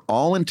own, for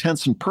all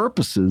intents and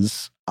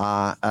purposes,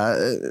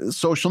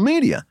 social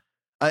media,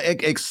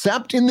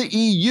 except in the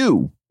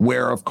EU,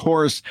 where, of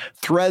course,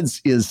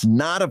 Threads is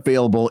not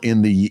available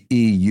in the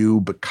EU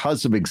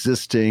because of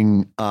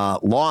existing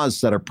laws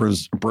that are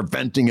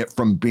preventing it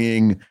from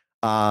being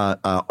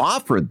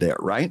offered there,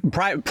 right?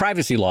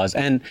 Privacy laws.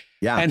 And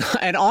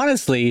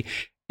honestly,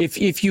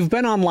 if you've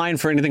been online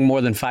for anything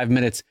more than 5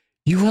 minutes,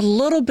 you a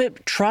little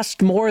bit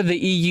trust more the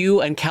EU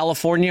and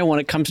California when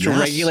it comes to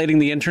regulating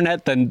the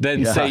internet than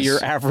say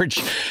your average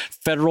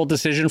federal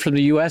decision from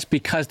the US,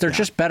 because they're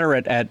just better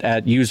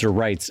at user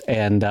rights.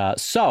 And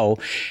so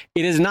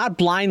it is not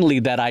blindly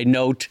that I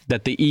note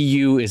that the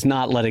EU is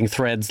not letting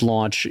Threads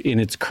launch in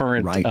its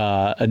current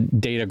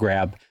data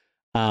grab.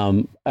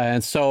 And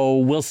so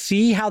we'll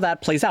see how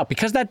that plays out,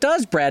 because that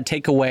does, Brad,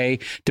 take away,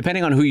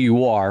 depending on who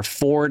you are,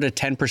 4 to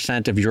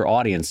 10% of your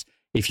audience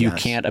if you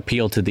can't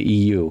appeal to the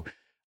EU.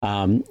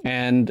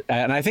 And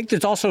I think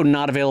it's also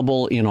not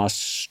available in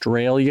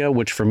Australia,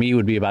 which for me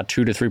would be about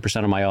 2 to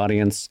 3% of my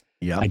audience.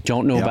 Yeah. I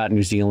don't know about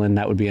New Zealand.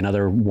 That would be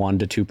another 1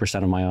 to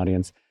 2% of my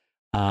audience.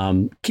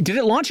 Did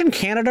it launch in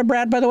Canada,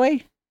 Brad, by the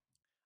way?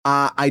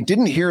 I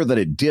didn't hear that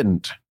it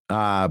didn't.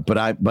 But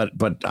I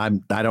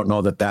don't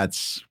know that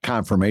that's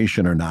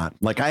confirmation or not.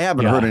 Like, I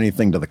haven't heard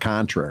anything to the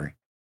contrary.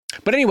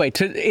 But anyway,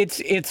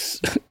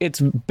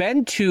 it's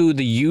been to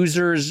the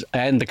users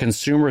and the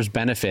consumers'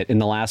 benefit in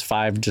the last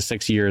 5 to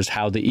 6 years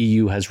how the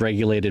EU has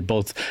regulated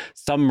both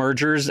some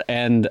mergers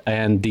and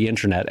the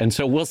internet. And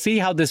so we'll see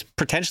how this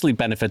potentially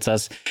benefits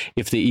us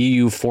if the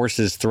EU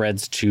forces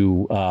Threads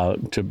to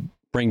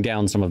bring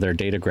down some of their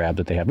data grab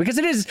that they have, because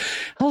it is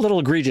a little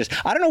egregious.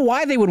 I don't know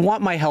why they would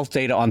want my health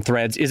data on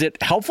Threads. Is it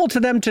helpful to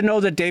them to know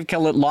that Dave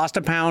Kellett lost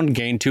a pound,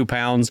 gained 2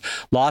 pounds,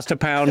 lost a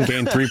pound,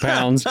 gained 3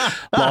 pounds,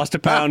 lost a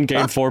pound,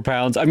 gained 4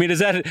 pounds? I mean, is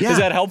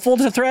that helpful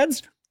to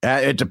Threads?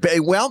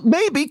 Well,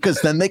 maybe, because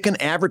then they can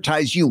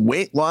advertise you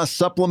weight loss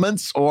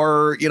supplements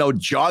or,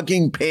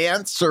 jogging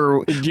pants or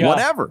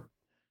whatever.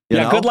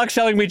 Good luck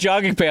selling me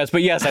jogging pants.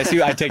 But yes,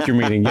 I take your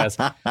meaning. Yes.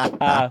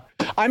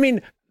 I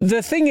mean,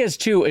 the thing is,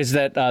 too, is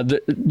that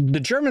the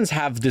Germans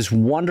have this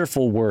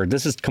wonderful word.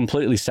 This is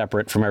completely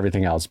separate from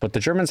everything else, but the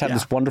Germans have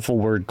this wonderful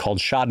word called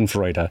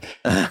Schadenfreude.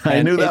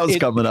 I knew that was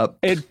coming up.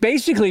 It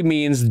basically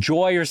means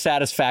joy or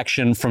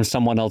satisfaction from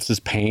someone else's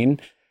pain.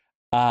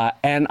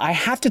 And I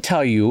have to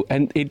tell you,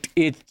 and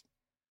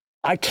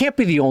I can't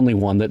be the only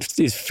one that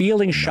is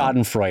feeling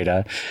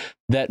Schadenfreude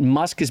that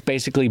Musk is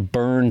basically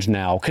burned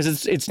now,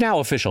 because it's now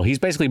official. He's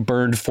basically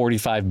burned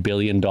 $45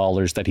 billion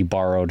that he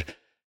borrowed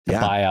to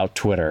buy out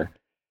Twitter.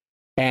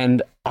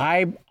 And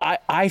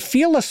I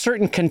feel a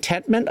certain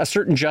contentment, a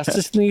certain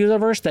justice in the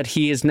universe that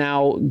he is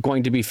now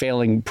going to be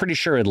failing pretty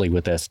assuredly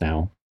with this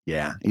now.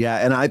 Yeah.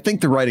 And I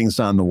think the writing's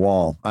on the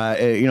wall,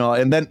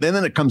 and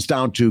then it comes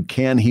down to,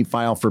 can he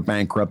file for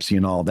bankruptcy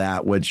and all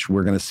that, which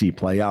we're going to see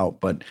play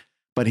out. But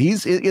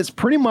it's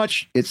pretty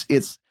much,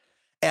 it's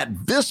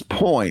at this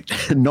point,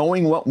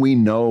 knowing what we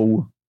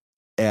know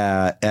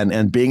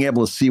and being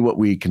able to see what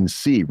we can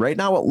see right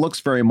now, it looks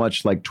very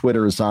much like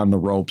Twitter is on the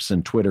ropes,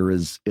 and Twitter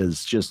is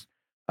just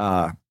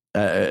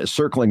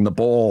circling the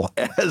bowl,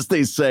 as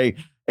they say.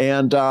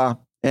 And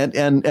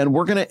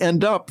we're going to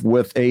end up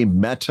with a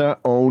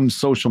Meta-owned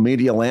social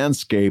media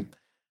landscape.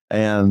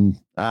 And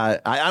I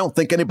don't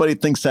think anybody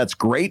thinks that's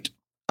great,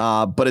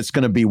 but it's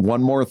going to be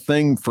one more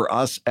thing for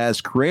us as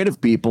creative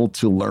people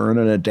to learn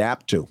and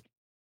adapt to.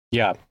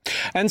 Yeah.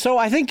 And so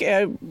I think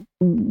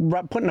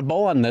putting a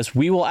bow on this,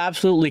 we will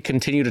absolutely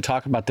continue to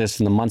talk about this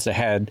in the months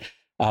ahead.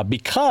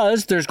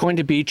 because there's going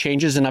to be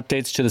changes and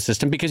updates to the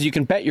system, because you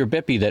can bet your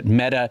Bippy that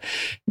Meta,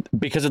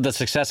 because of the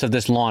success of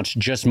this launch,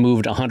 just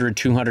moved 100,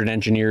 200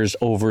 engineers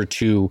over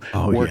to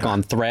work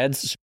on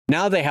Threads.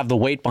 Now they have the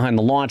weight behind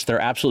the launch.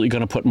 They're absolutely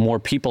going to put more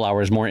people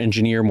hours, more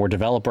engineer, more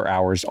developer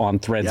hours on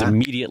Threads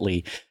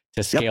immediately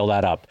to scale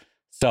that up.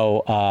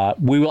 So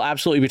we will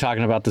absolutely be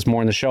talking about this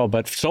more in the show.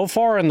 But so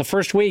far in the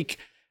first week,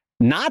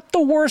 not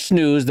the worst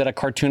news that a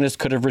cartoonist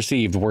could have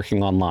received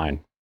working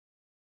online.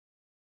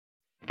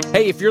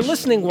 Hey, if you're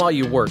listening while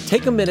you work,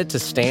 take a minute to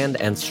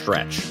stand and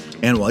stretch.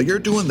 And while you're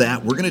doing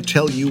that, we're going to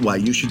tell you why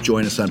you should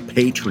join us on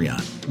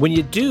Patreon. When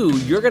you do,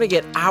 you're going to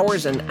get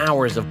hours and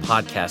hours of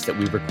podcasts that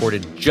we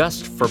recorded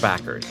just for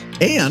backers.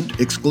 And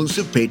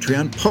exclusive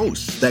Patreon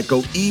posts that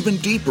go even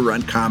deeper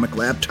on Comic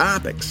Lab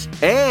topics.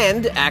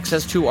 And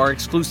access to our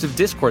exclusive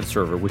Discord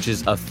server, which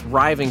is a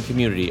thriving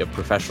community of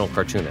professional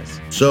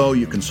cartoonists. So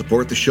you can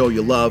support the show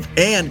you love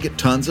and get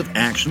tons of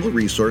actionable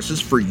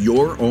resources for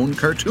your own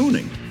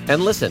cartooning.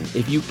 And listen,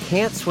 if you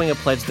can't swing a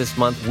pledge this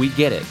month, we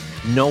get it.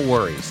 No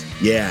worries.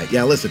 Yeah,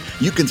 listen,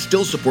 you can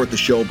still support the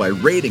show by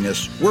rating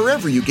us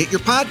wherever you get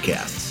your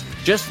podcasts.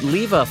 Just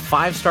leave a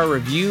 5-star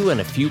review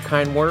and a few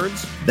kind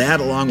words.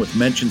 That, along with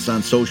mentions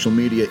on social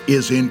media,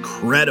 is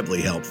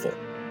incredibly helpful.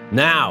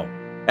 Now,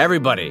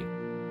 everybody,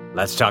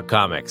 let's talk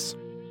comics.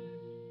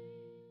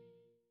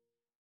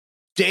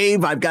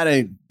 Dave, I've got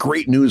a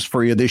great news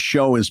for you. This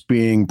show is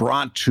being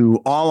brought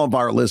to all of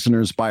our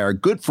listeners by our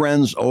good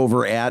friends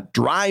over at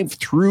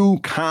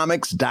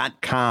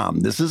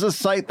DriveThruComics.com. This is a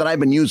site that I've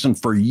been using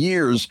for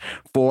years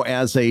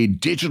as a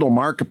digital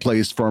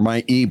marketplace for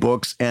my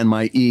ebooks and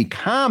my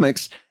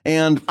e-comics,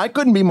 and I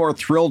couldn't be more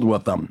thrilled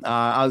with them.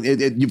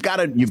 You've got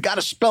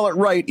to spell it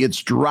right.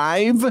 It's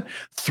Drive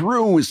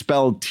Through is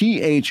spelled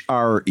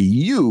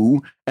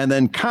THRU, and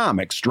then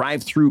comics,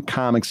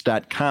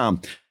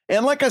 DriveThruComics.com.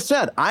 And like I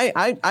said,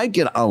 I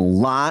get a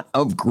lot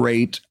of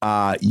great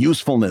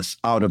usefulness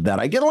out of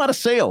that. I get a lot of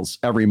sales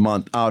every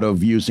month out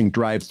of using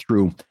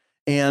Drive-Thru.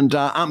 And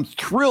I'm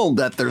thrilled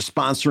that they're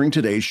sponsoring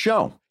today's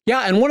show.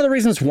 Yeah, and one of the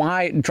reasons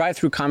why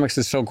Drive-Thru Comics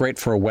is so great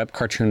for a web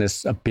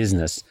cartoonist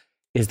business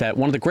is that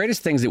one of the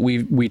greatest things that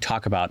we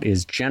talk about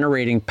is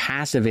generating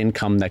passive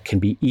income that can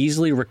be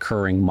easily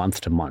recurring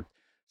month to month.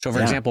 So,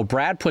 for example,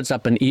 Brad puts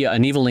up an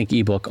Evil Link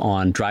ebook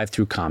on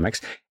Drive-Thru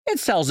Comics. It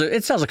sells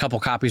a couple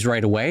copies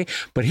right away,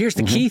 but here's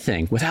the key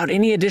thing. Without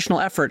any additional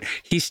effort,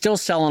 he's still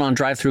selling on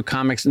Drive-Thru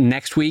Comics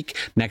next week,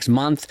 next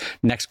month,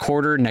 next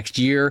quarter, next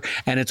year,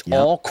 and it's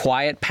all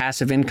quiet,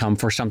 passive income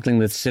for something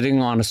that's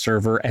sitting on a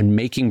server and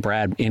making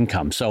Brad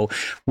income. So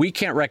we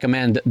can't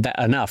recommend that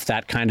enough,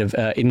 that kind of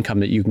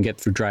income that you can get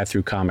through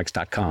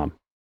DriveThruComics.com.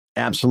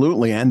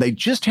 Absolutely, and they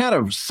just had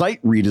a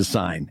site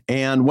redesign,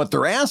 and what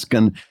they're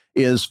asking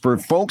is for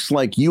folks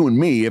like you and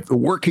me, if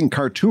working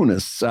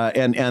cartoonists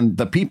and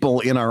the people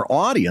in our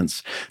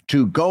audience,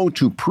 to go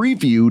to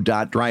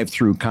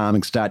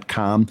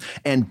preview.drivethrucomics.com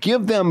and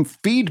give them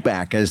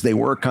feedback as they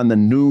work on the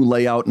new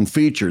layout and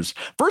features.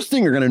 First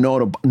thing you're going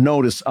to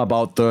notice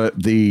about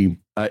the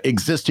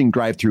existing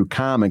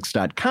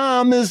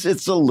DriveThruComics.com is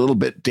it's a little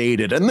bit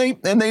dated, and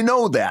they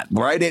know that,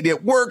 right?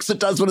 It works, it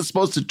does what it's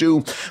supposed to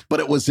do, but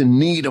it was in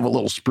need of a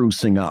little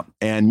sprucing up,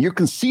 and you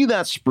can see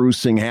that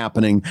sprucing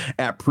happening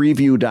at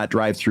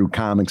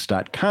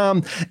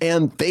preview.drivethrucomics.com,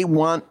 and they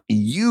want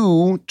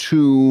you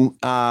to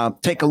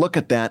take a look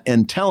at that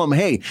and tell them,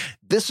 hey,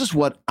 this is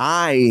what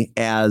I,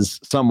 as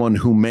someone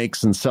who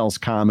makes and sells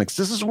comics,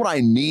 this is what I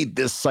need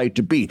this site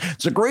to be.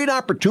 It's a great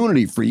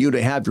opportunity for you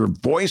to have your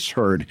voice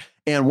heard.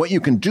 And what you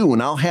can do,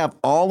 and I'll have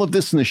all of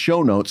this in the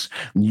show notes,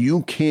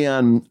 you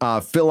can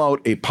fill out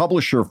a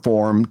publisher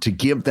form to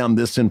give them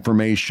this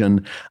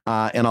information,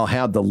 and I'll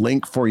have the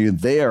link for you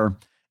there.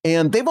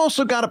 And they've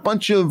also got a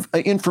bunch of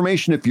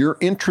information if you're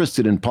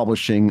interested in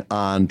publishing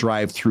on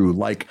Drive-Thru,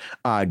 like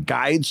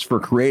guides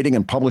for creating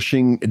and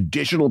publishing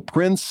digital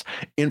prints,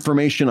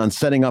 information on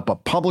setting up a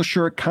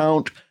publisher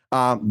account.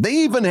 They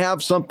even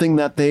have something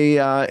that they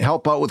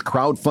help out with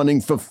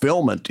crowdfunding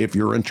fulfillment if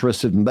you're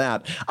interested in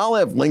that. I'll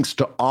have links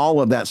to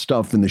all of that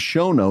stuff in the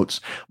show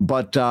notes.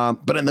 But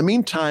in the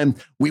meantime,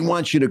 we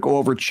want you to go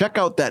over, check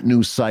out that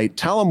new site,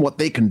 tell them what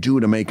they can do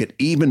to make it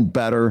even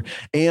better.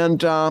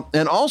 And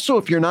also,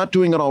 if you're not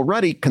doing it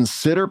already,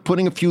 consider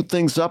putting a few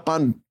things up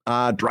on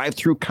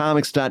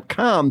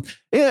DriveThruComics.com.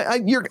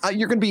 You're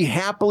going to be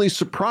happily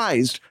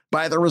surprised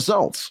by the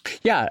results.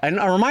 Yeah, and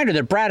a reminder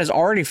that Brad is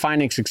already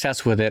finding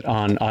success with it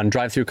on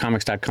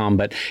DriveThruComics.com.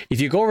 But if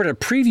you go over to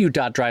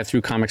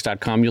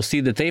preview.drivethrucomics.com, you'll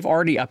see that they've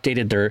already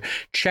updated their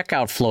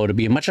checkout flow to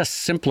be a much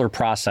simpler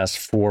process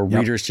for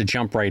readers to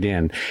jump right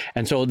in.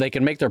 And so they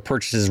can make their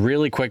purchases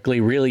really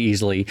quickly, really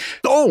easily.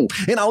 Oh,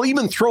 and I'll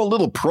even throw a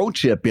little pro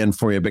tip in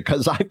for you,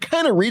 because I've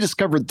kind of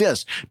rediscovered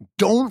this.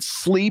 Don't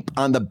sleep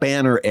on the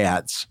banner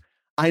ads.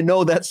 I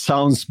know that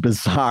sounds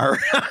bizarre.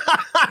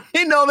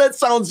 I know that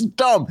sounds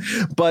dumb,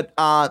 but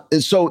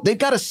so they've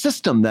got a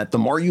system that the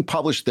more you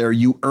publish there,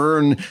 you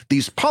earn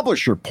these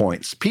publisher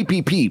points,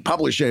 PPP,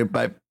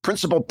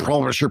 principal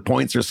publisher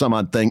points or some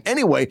odd thing.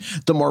 Anyway,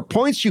 the more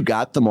points you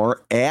got, the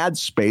more ad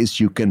space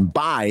you can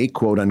buy,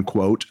 quote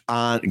unquote,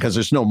 because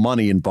there's no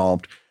money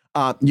involved.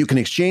 You can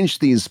exchange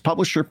these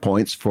publisher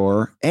points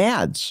for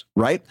ads,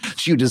 right?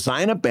 So you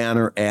design a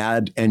banner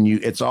ad, and you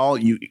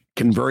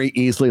can very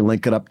easily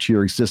link it up to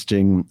your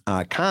existing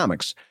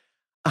comics.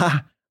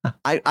 I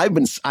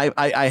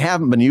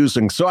haven't been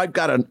using, so I've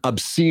got an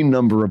obscene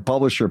number of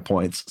publisher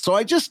points. So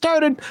I just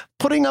started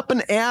putting up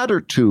an ad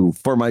or two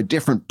for my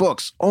different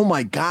books. Oh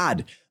my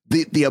God.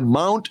 The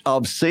amount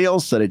of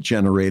sales that it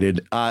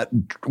generated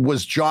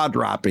was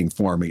jaw-dropping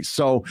for me.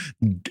 So,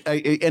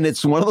 and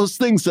it's one of those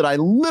things that I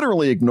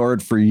literally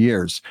ignored for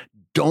years.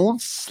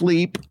 Don't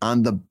sleep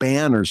on the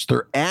banners.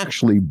 They're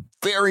actually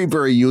very,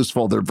 very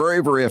useful. They're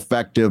very, very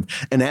effective.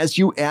 And as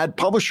you add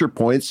publisher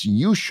points,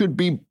 you should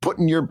be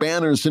putting your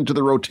banners into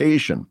the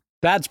rotation.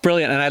 That's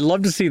brilliant. And I'd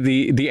love to see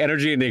the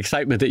energy and the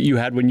excitement that you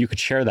had when you could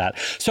share that.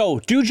 So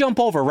do jump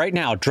over right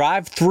now,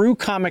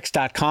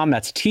 drivethroughcomics.com.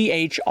 That's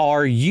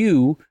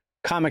THRU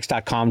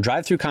comics.com,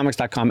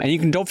 drivethroughcomics.com. And you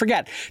can, don't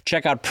forget,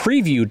 check out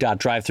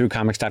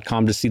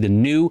preview.drivethroughcomics.com to see the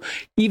new,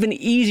 even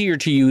easier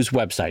to use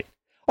website.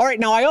 All right.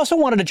 Now, I also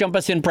wanted to jump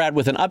us in, Brad,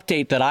 with an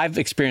update that I've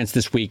experienced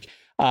this week.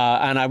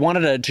 And I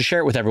wanted to share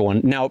it with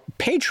everyone. Now,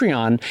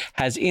 Patreon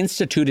has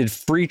instituted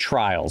free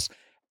trials.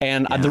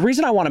 And the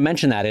reason I want to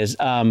mention that is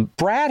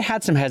Brad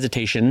had some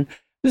hesitation.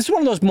 This is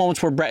one of those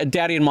moments where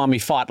Daddy and Mommy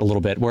fought a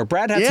little bit, where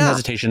Brad had some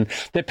hesitation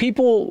that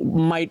people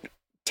might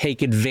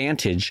take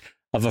advantage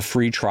of a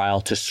free trial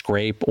to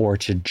scrape or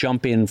to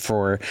jump in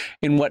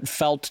what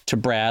felt to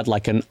Brad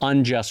like an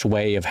unjust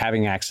way of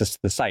having access to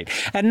the site.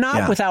 And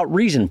not without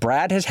reason.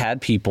 Brad has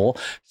had people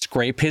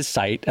scrape his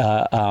site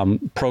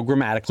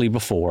programmatically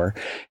before.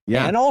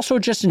 Yeah. And also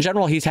just in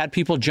general, he's had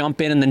people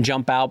jump in and then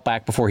jump out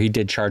back before he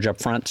did charge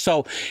up front.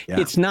 So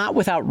it's not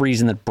without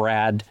reason that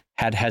Brad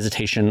had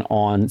hesitation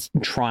on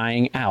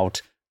trying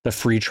out the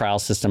free trial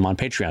system on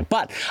Patreon.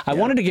 But I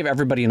wanted to give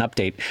everybody an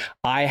update.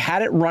 I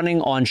had it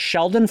running on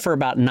Sheldon for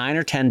about 9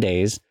 or 10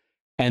 days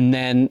and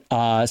then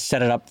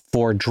set it up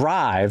for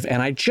Drive.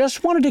 And I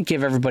just wanted to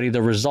give everybody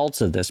the results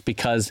of this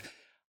because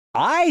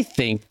I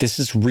think this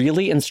is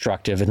really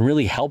instructive and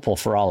really helpful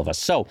for all of us.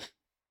 So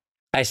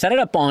I set it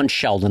up on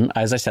Sheldon,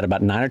 as I said,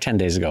 about 9 or 10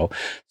 days ago.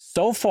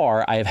 So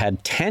far, I have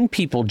had 10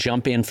 people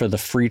jump in for the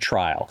free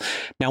trial.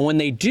 Now, when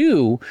they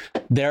do,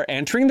 they're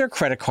entering their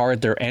credit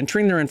card, they're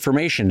entering their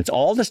information. It's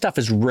all the stuff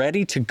is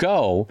ready to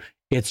go.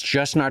 It's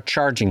just not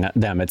charging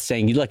them. It's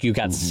saying, look, you've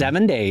got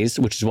 7 days,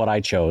 which is what I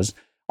chose.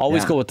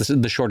 Always go with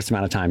the shortest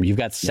amount of time. You've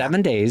got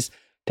 7 days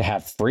to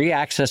have free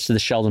access to the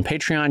Sheldon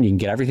Patreon. You can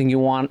get everything you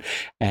want,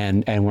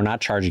 and we're not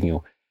charging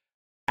you.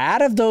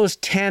 Out of those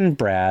 10,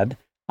 Brad,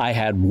 I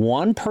had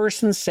one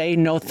person say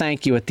no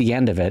thank you at the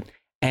end of it,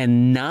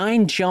 and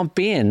 9 jump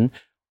in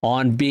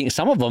on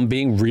some of them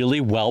being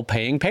really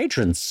well-paying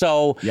patrons.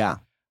 So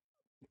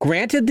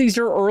granted, these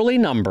are early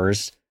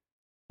numbers.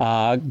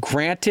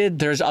 Granted,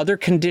 there's other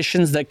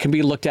conditions that can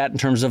be looked at in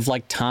terms of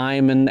like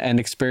time and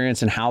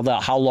experience and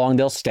how long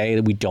they'll stay.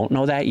 We don't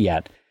know that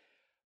yet.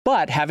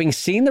 But having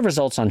seen the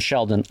results on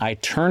Sheldon, I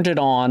turned it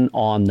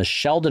on the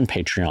Sheldon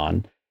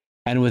Patreon,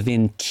 and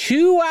within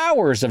 2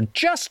 hours of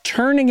just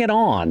turning it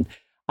on,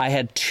 I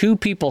had 2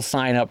 people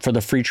sign up for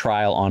the free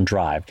trial on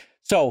Drive.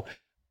 So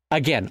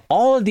again, a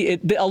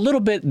little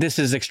bit, this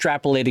is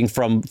extrapolating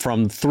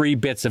from 3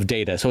 bits of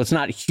data. So it's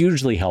not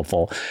hugely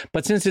helpful,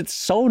 but since it's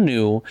so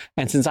new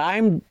and since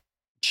I'm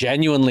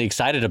genuinely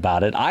excited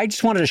about it, I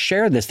just wanted to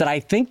share this, that I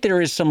think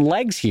there is some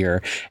legs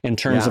here in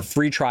terms of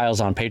free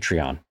trials on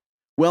Patreon.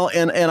 Well,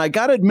 and I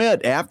got to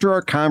admit, after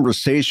our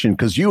conversation,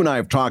 because you and I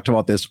have talked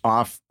about this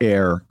off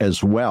air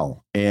as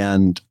well,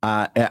 and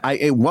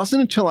it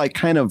wasn't until I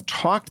kind of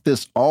talked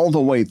this all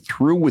the way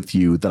through with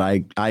you that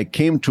I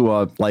came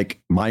to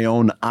my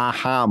own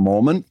aha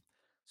moment.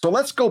 So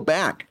let's go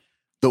back.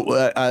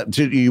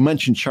 You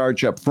mentioned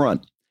Charge Up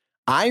Front.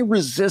 I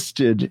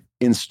resisted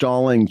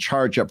installing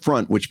Charge Up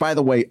Front, which, by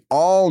the way,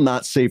 all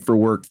Not Safe for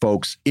Work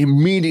folks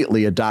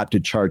immediately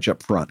adopted Charge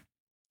Up Front.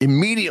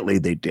 Immediately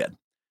they did.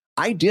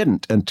 I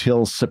didn't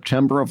until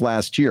September of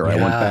last year. I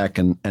went back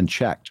and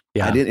checked.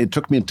 It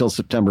took me until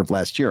September of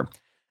last year.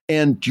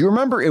 And do you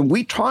remember, and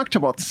we talked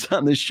about this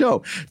on this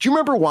show, do you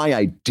remember why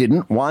I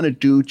didn't want to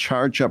do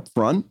Charge Up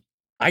Front?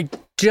 I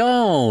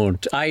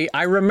don't.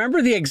 I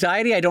remember the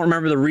anxiety. I don't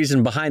remember the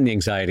reason behind the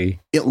anxiety.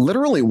 It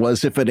literally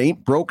was, if it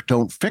ain't broke,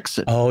 don't fix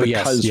it. Oh,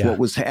 because what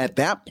was at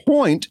that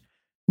point,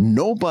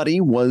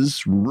 nobody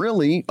was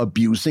really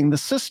abusing the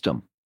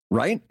system.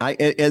 Right.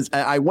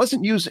 I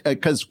wasn't using,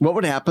 because what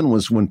would happen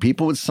was when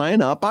people would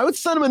sign up, I would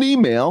send them an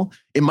email.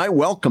 In my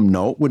welcome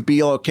note would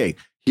be, okay,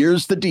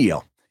 here's the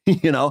deal.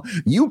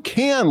 You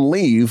can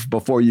leave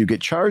before you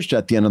get charged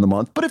at the end of the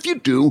month. But if you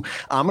do,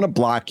 I'm going to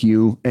block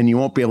you and you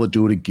won't be able to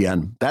do it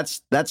again.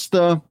 That's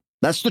the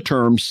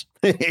terms.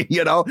 If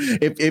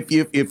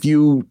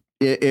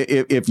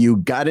you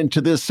got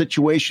into this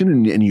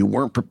situation and you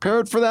weren't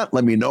prepared for that,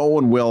 let me know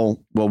and we'll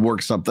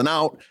work something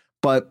out.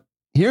 But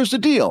here's the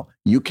deal.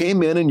 You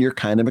came in and you're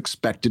kind of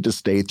expected to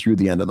stay through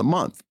the end of the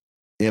month.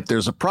 If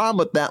there's a problem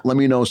with that, let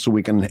me know so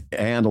we can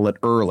handle it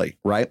early,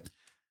 right?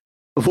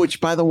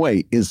 Which, by the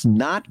way, is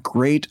not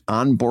great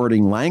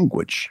onboarding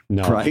language,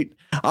 right?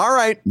 All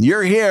right,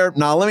 you're here.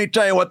 Now, let me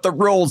tell you what the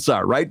rules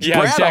are, right?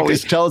 Yeah, Brad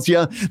always tells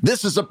you,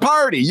 this is a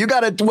party. You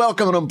got to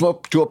welcome them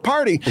to a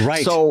party.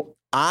 Right. So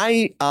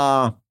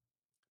but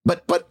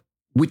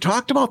we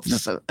talked about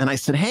this, and I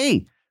said,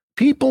 hey,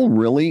 people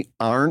really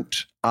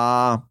aren't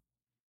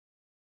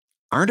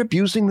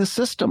abusing the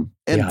system.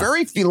 And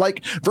very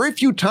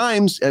few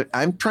times,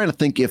 I'm trying to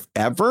think if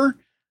ever,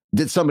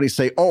 did somebody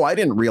say, oh, I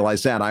didn't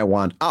realize that, I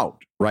want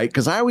out, right?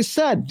 Because I always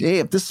said, hey,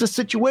 if this is a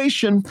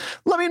situation,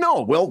 let me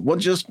know. We'll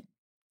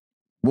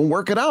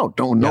work it out.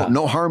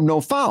 No harm,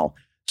 no foul.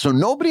 So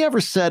nobody ever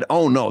said,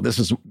 oh no, this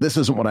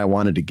isn't what I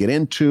wanted to get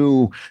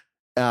into.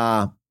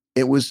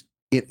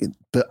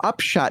 The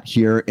upshot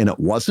here, and it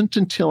wasn't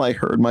until I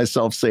heard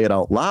myself say it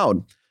out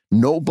loud,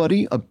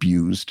 nobody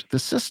abused the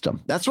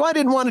system. That's why I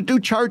didn't want to do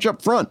charge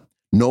up front.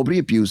 Nobody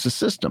abused the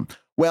system.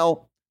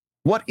 Well,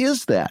 what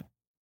is that?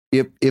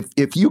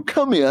 If you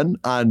come in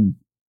on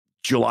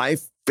July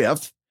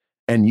 5th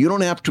and you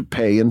don't have to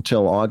pay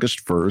until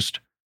August 1st,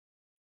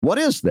 what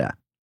is that?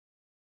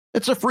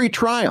 It's a free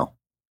trial.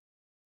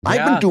 Yeah.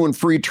 I've been doing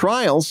free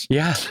trials.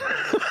 Yeah.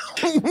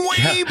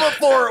 way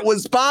before it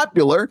was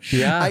popular.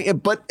 Yeah.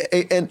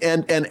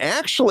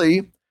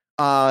 Actually,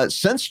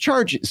 since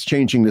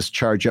changing this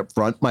charge up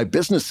front, my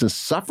business has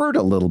suffered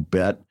a little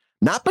bit.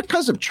 Not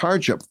because of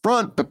charge up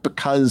front, but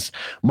because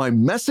my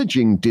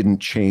messaging didn't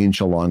change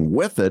along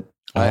with it.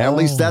 At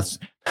least that's,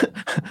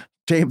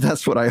 Dave,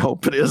 that's what I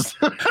hope it is.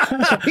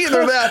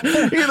 Either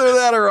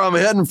that or I'm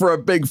heading for a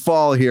big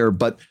fall here.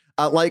 But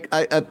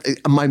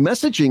my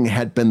messaging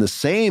had been the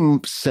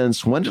same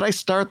since, when did I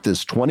start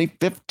this?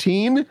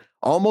 2015?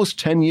 Almost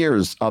 10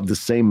 years of the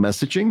same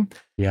messaging.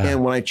 Yeah.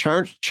 And when I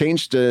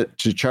changed to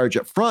charge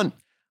up front,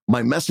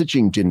 my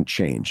messaging didn't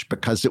change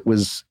because it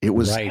was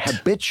right.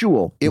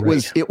 habitual. It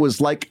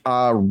was like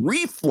a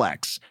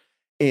reflex.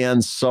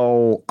 And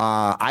so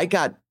I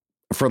got,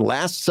 for the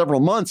last several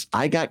months,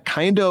 I got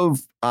kind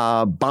of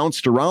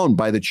bounced around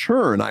by the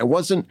churn. I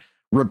wasn't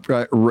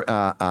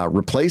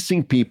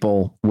replacing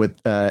people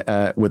with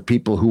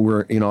people who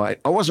were,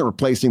 I wasn't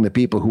replacing the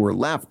people who were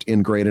left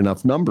in great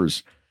enough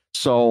numbers.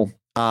 So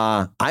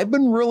I've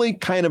been really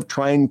kind of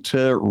trying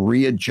to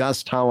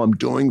readjust how I'm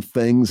doing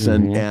things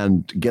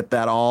and get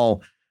that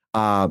all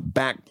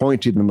back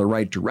pointed in the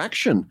right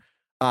direction.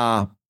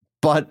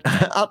 But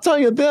I'll tell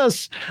you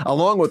this,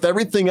 along with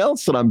everything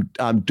else that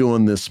I'm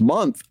doing this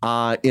month,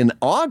 in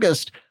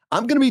August,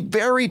 I'm going to be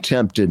very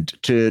tempted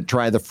to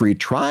try the free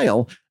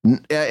trial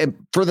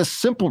for the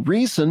simple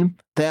reason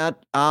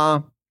that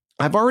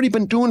I've already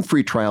been doing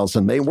free trials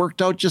and they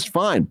worked out just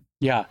fine.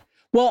 Yeah.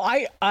 Well,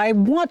 I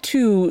want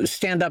to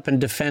stand up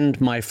and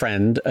defend my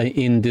friend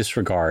in this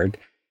regard,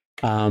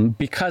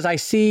 because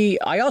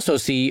I also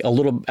see a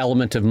little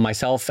element of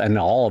myself and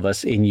all of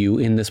us in you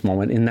in this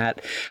moment, in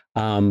that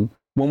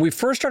when we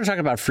first started talking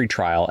about free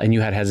trial and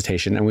you had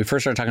hesitation, and we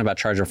first started talking about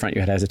charge up front,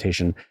 you had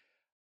hesitation.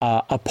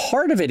 A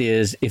part of it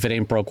is, if it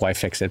ain't broke, why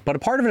fix it? But a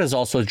part of it is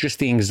also just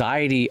the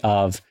anxiety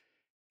of,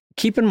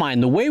 keep in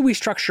mind, the way we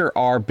structure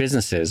our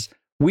businesses,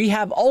 we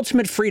have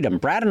ultimate freedom.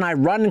 Brad and I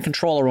run and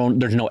control our own.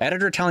 There's no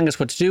editor telling us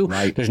what to do.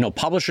 Right. There's no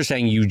publisher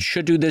saying you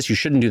should do this, you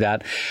shouldn't do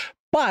that.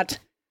 But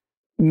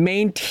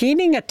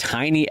maintaining a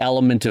tiny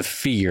element of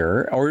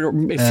fear, or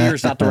if fear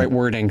is not the right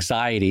word,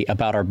 anxiety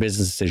about our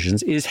business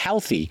decisions is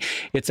healthy.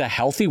 It's a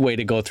healthy way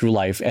to go through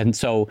life. And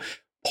so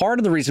part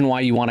of the reason why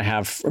you want to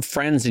have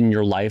friends in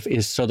your life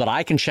is so that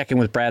I can check in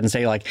with Brad and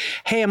say, like,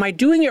 hey, am I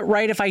doing it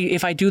right?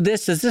 If I do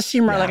this, does this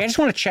seem right? Like, I just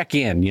want to check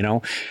in, Yeah.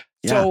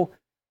 So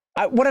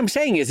what I'm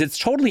saying is, it's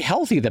totally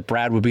healthy that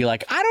Brad would be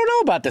like, I don't know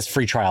about this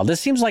free trial. This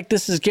seems like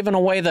this is giving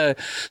away the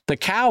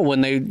cow or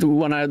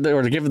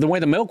give away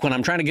the milk when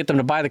I'm trying to get them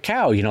to buy the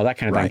cow, that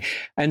kind of thing.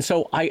 And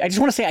so I just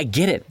want to say I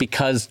get it,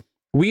 because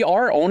we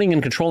are owning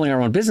and controlling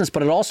our own business,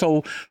 but it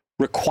also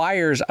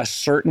requires a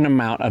certain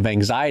amount of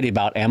anxiety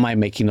about, am I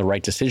making the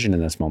right decision in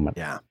this moment?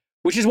 Yeah.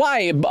 Which is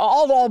why,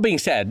 all being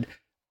said,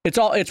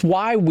 it's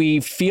why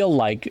we feel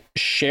like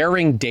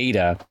sharing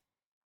data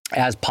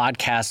as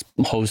podcast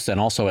hosts and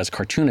also as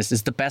cartoonists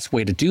is the best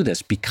way to do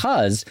this,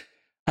 because,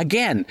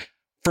 again,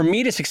 for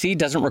me to succeed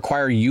doesn't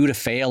require you to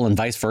fail and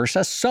vice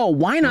versa. So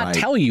why not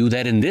tell you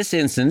that in this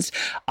instance,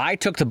 I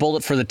took the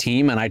bullet for the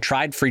team and I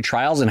tried free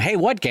trials, and hey,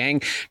 what,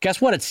 gang,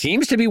 guess what? It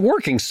seems to be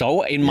working.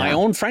 So in my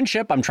own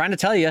friendship, I'm trying to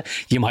tell you,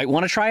 you might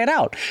want to try it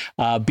out,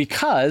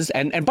 because,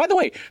 and by the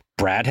way,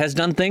 Brad has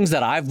done things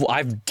that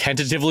I've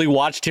tentatively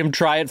watched him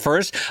try it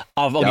first.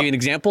 I'll give you an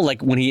example,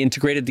 like when he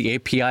integrated the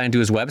API into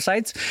his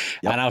websites.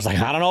 And I was like,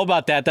 I don't know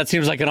about that. That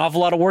seems like an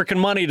awful lot of work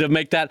and money to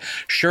make that.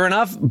 Sure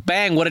enough,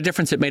 bang, what a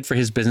difference it made for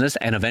his business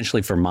and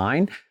eventually for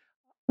mine.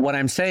 What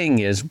I'm saying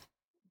is,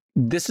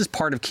 this is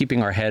part of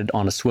keeping our head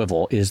on a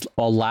swivel, is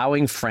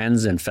allowing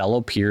friends and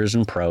fellow peers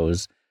and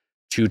pros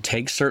to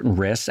take certain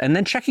risks and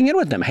then checking in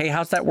with them. Hey,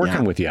 how's that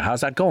working with you?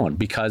 How's that going?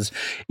 Because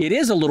it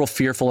is a little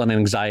fearful and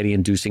anxiety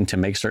inducing to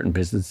make certain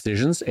business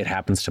decisions. It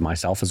happens to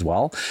myself as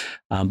well.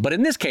 But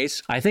in this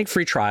case, I think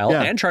free trial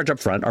and charge up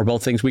front are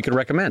both things we could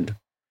recommend.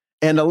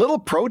 And a little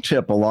pro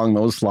tip along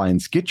those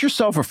lines, get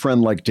yourself a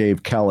friend like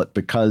Dave Kellett,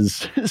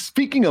 because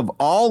speaking of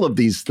all of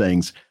these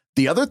things,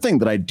 the other thing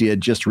that I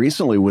did just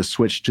recently was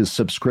switch to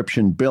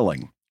subscription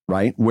billing.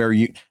 Right? Where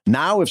you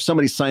now, if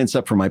somebody signs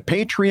up for my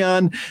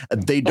Patreon,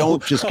 they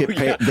don't just get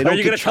paid. They don't. Are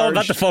you going to tell them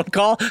about the phone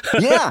call?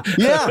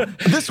 Yeah.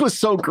 This was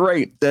so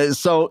great.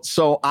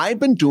 So I've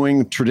been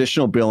doing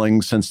traditional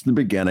billing since the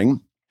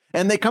beginning,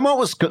 and they come out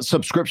with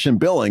subscription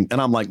billing,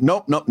 and I'm like,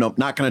 nope, not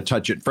going to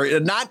touch it.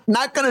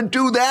 Not going to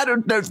do that.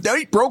 Or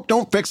they broke,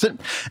 don't fix it.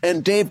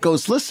 And Dave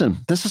goes,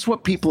 listen, this is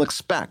what people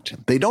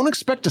expect. They don't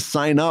expect to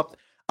sign up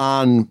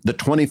on the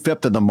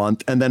 25th of the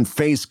month and then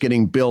face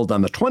getting billed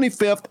on the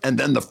 25th and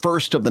then the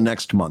 1st of the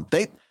next month.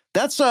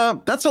 That's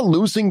a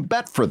losing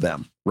bet for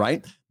them,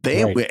 right?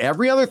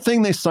 Every other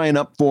thing they sign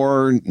up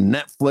for,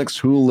 Netflix,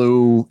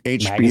 Hulu,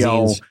 HBO.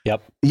 Magazines.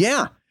 Yep.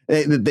 Yeah.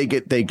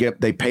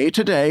 They pay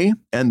today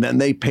and then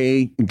they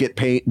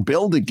get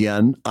billed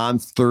again on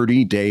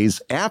 30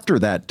 days after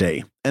that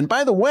day. And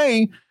by the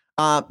way,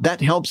 that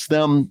helps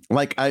them.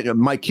 Like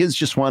my kids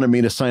just wanted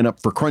me to sign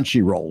up for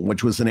Crunchyroll,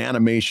 which was an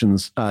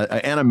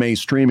anime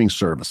streaming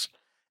service.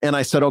 And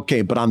I said,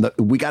 okay, but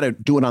we got to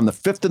do it on the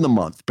 5th of the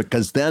month,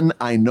 because then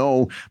I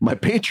know my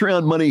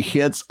Patreon money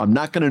hits. I'm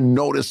not going to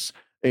notice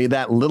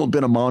that little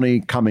bit of money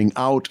coming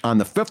out on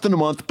the 5th of the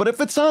month. But if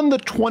it's on the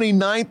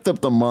 29th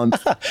of the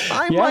month,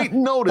 I might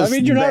notice. I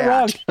mean, you're not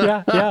wrong.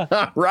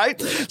 Yeah.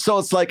 Right. So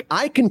it's like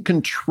I can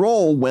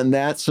control when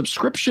that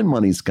subscription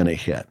money is going to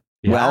hit.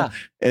 Yeah. Well,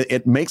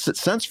 it makes it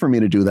sense for me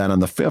to do that on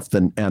the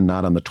 5th and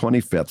not on the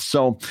 25th.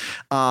 So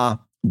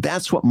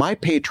that's what my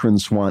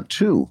patrons want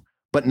too.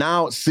 But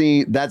now,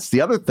 see, that's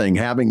the other thing.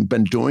 Having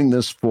been doing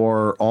this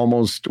for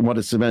almost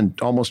 10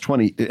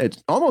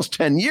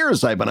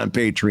 years, I've been on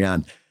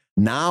Patreon.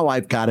 Now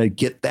I've got to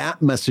get that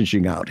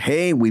messaging out.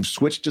 Hey, we've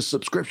switched to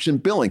subscription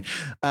billing.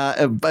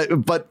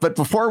 But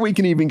before we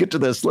can even get to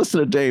this, listen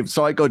to Dave.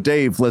 So I go,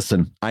 Dave,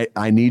 listen,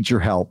 I need your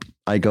help.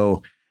 I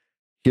go,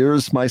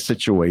 here's my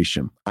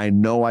situation. I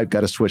know I've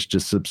got to switch to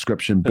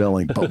subscription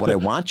billing, but what I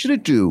want you to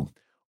do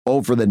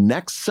over the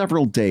next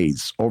several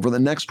days, over the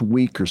next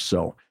week or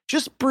so,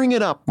 just bring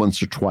it up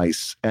once or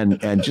twice and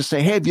just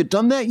say, hey, have you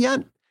done that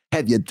yet?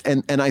 Have you?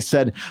 And I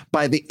said,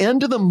 by the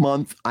end of the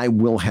month, I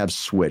will have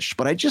switched,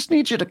 but I just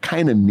need you to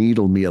kind of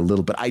needle me a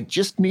little bit. I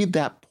just need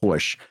that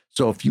push.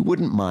 So if you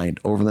wouldn't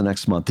mind, over the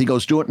next month, he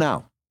goes, do it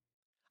now.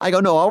 I go,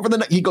 no,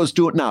 he goes,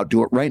 do it now.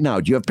 Do it right now.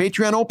 Do you have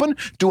Patreon open?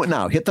 Do it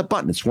now. Hit the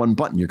button. It's one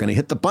button. You're going to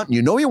hit the button.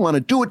 You know you want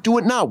to do it. Do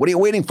it now. What are you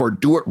waiting for?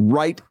 Do it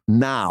right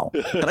now.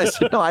 And I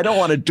said, no, I don't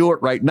want to do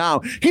it right now.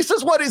 He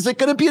says, what, is it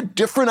going to be a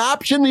different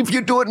option if you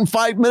do it in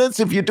 5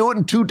 minutes? If you do it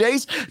in 2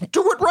 days?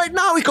 Do it right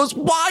now. He goes,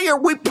 why are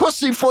we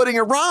pussyfooting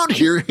around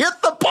here?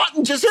 Hit the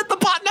button. Just hit the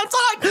button. That's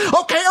fine.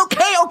 Okay.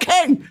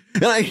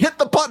 And I hit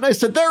the button. I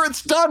said, there,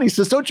 it's done. He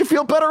says, don't you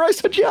feel better? I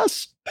said,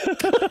 yes.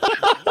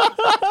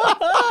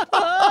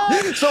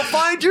 So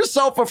find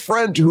yourself a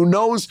friend who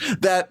knows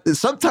that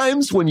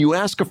sometimes when you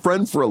ask a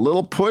friend for a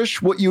little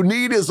push, what you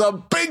need is a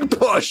big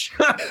push.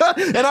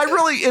 And I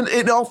really,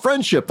 in all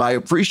friendship, I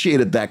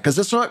appreciated that, because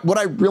that's not what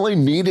I really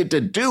needed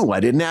to do.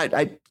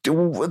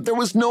 There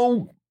was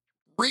no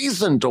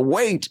reason to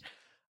wait.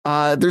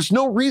 There's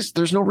no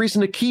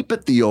reason to keep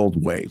it the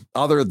old way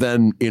other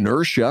than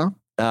inertia.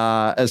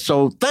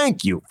 So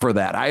thank you for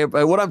that.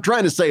 What I'm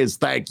trying to say is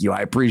thank you.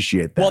 I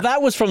appreciate that. Well,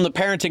 that was from the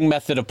parenting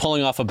method of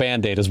pulling off a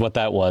Band-Aid is what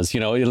that was.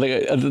 You know,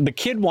 the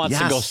kid wants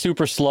to go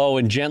super slow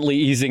and gently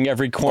easing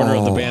every corner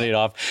of the Band-Aid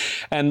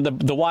off. And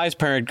the wise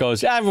parent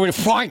goes,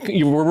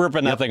 we're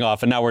ripping that thing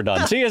off and now we're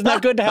done. See, isn't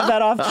that good to have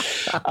that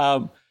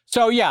off?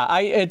 So yeah,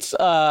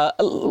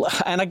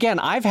 and again,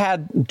 I've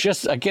had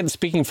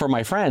speaking for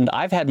my friend,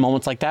 I've had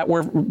moments like that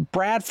where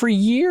Brad for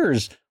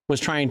years was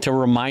trying to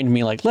remind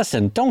me, like,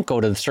 listen, don't go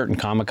to certain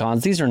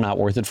Comic-Cons. These are not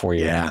worth it for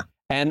you. Yeah.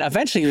 And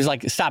eventually he was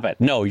like, stop it.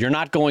 No, you're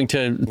not going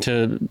to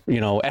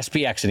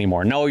SPX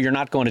anymore. No, you're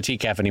not going to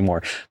TCAF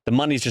anymore. The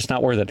money's just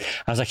not worth it.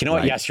 I was like, you know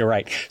what? Yes, you're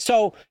right.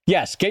 So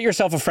yes, get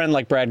yourself a friend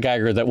like Brad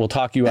Geiger that will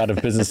talk you out of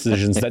business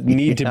decisions that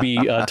need to be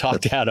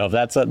talked out of.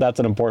 That's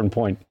an important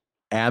point.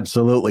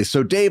 Absolutely.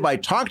 So, Dave, I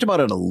talked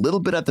about it a little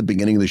bit at the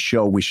beginning of the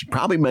show. We should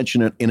probably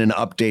mention it in an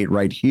update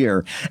right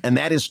here, and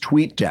that is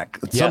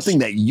TweetDeck. It's something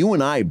that you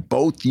and I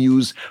both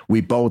use,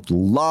 we both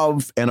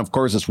love, and of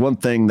course, it's one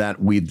thing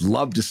that we'd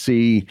love to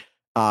see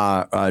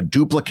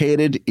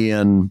duplicated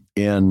in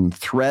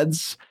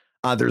Threads.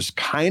 There's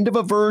kind of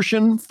a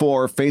version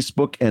for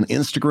Facebook and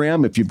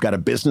Instagram. If you've got a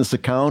business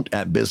account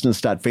at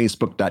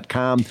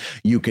business.facebook.com,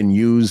 you can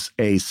use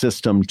a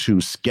system to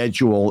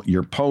schedule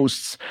your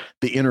posts.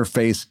 The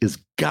interface is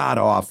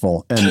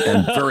god-awful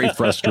and very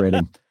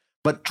frustrating.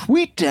 But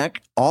TweetDeck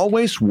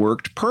always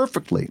worked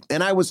perfectly.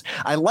 And I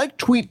like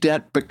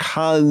TweetDeck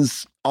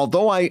because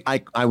although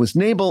I was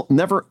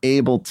never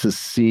able to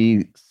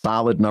see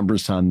solid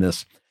numbers on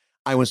this,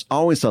 I was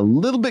always a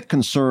little bit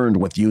concerned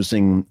with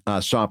using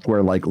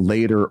software like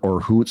Later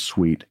or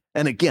Hootsuite.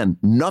 And again,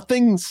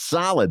 nothing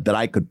solid that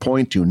I could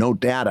point to, no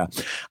data.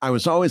 I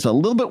was always a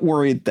little bit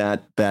worried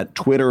that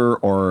Twitter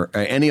or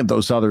any of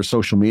those other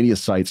social media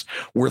sites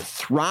were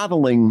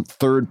throttling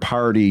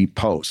third-party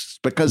posts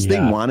because they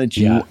wanted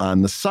you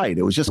on the site.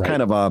 It was just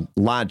kind of a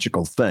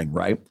logical thing,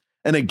 right?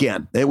 And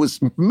again,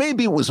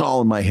 maybe it was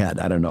all in my head.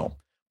 I don't know.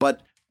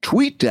 But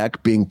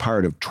TweetDeck, being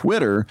part of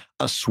Twitter,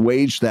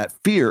 assuaged that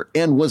fear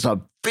and was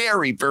a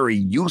very, very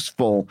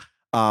useful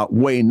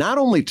way not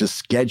only to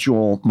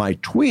schedule my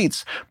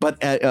tweets, but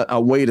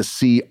a way to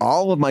see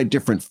all of my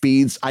different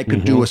feeds. I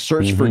could do a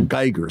search for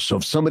Geiger. So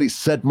if somebody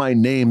said my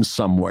name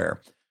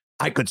somewhere,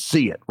 I could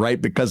see it, right?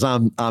 Because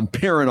I'm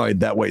paranoid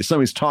that way.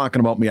 Somebody's talking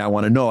about me, I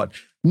want to know it.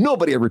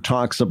 Nobody ever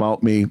talks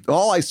about me.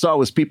 All I saw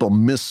was people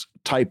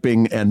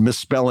mistyping and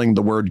misspelling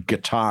the word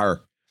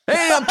guitar.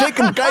 Hey, I'm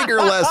taking Geiger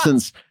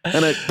lessons.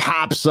 And it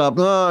pops up.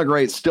 Oh,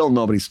 great. Still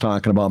nobody's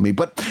talking about me.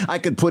 But I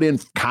could put in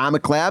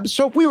Comic Lab.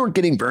 So if we were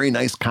getting very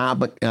nice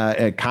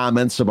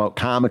comments about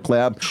Comic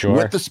Lab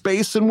with the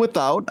space and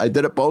without, I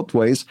did it both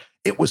ways.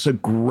 It was a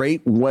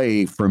great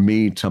way for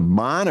me to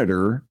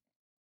monitor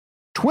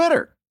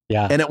Twitter.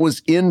 Yeah. And it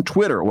was in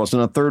Twitter. It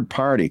wasn't a third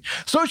party.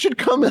 So it should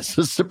come as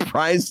a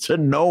surprise to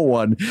no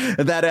one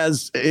that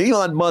as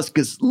Elon Musk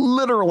is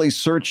literally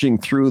searching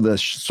through the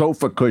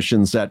sofa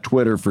cushions at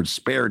Twitter for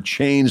spare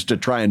change to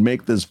try and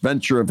make this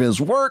venture of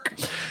his work,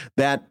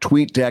 that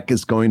TweetDeck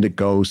is going to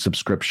go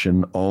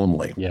subscription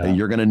only. Yeah.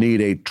 You're going to need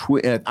a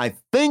tweet. I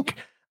think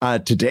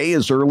today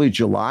is early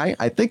July.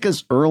 I think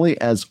as early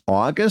as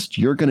August,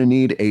 you're going to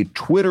need a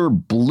Twitter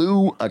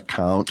Blue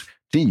account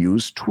to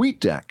use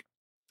TweetDeck.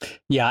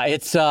 Yeah,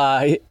 it's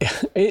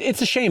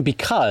a shame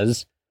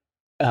because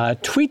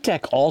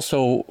TweetDeck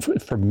also,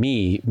 for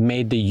me,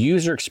 made the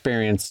user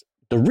experience,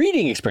 the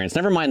reading experience,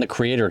 never mind the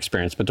creator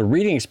experience, but the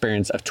reading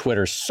experience of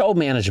Twitter so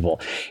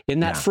manageable in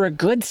that for a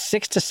good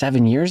 6 to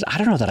 7 years, I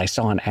don't know that I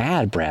saw an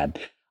ad, Brad.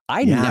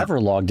 I never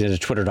logged into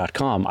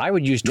twitter.com. I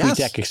would use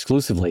TweetDeck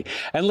exclusively.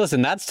 And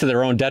listen, that's to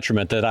their own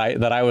detriment that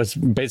I was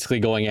basically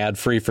going ad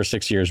free for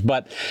 6 years.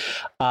 But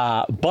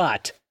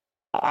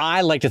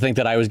I like to think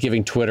that I was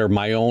giving Twitter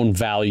my own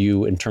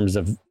value in terms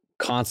of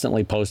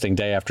constantly posting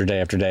day after day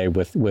after day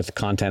with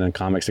content and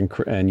comics and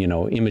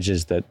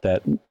images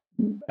that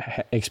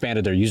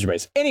expanded their user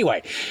base.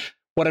 Anyway,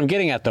 what I'm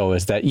getting at though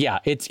is that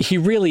he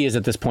really is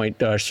at this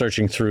point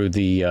searching through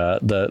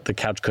the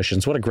couch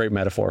cushions. What a great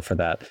metaphor for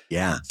that.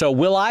 Yeah. So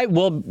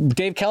will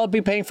Dave Kellett be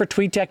paying for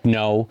TweetDeck?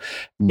 No.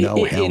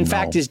 In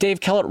fact, is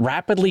Dave Kellett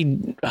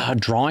rapidly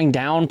drawing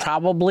down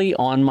probably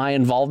on my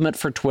involvement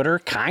for Twitter?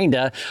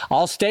 Kinda.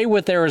 I'll stay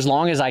with there as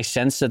long as I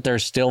sense that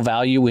there's still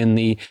value in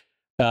the,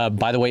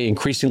 by the way,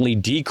 increasingly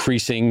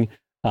decreasing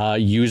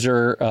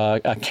user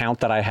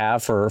account that I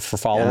have for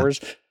followers.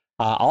 Yeah.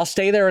 I'll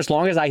stay there as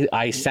long as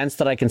I sense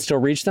that I can still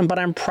reach them, but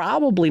I'm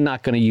probably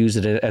not going to use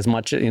it as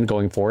much in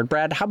going forward.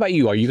 Brad, how about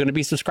you? Are you going to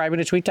be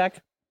subscribing to TweetDeck?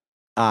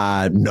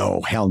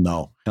 No, hell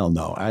no.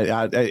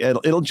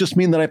 It'll just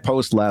mean that I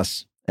post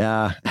less.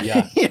 And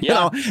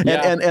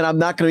I'm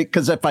not going to,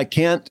 because if I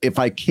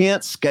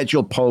can't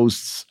schedule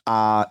posts,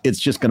 it's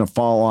just going to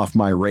fall off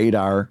my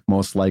radar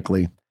most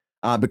likely.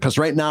 Because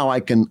right now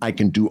I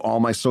can do all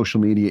my social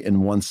media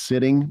in one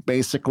sitting,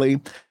 basically.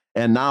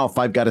 And now if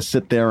I've got to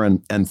sit there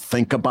and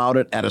think about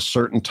it at a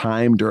certain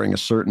time during a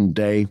certain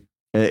day,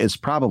 it's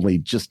probably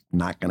just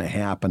not going to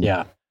happen.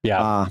 Yeah.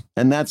 Yeah.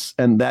 And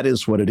that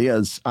is what it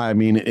is. I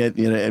mean,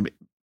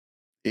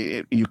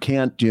 you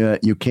can't,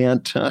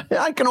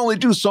 I can only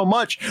do so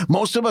much.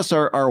 Most of us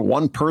are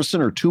one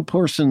person or two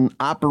person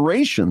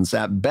operations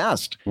at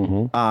best.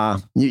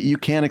 Mm-hmm. You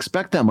can't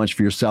expect that much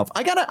for yourself.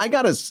 I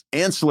got an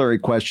ancillary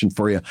question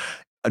for you.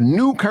 A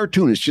new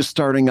cartoonist just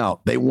starting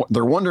out.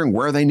 They're wondering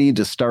where they need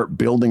to start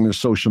building their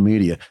social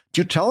media. Do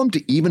you tell them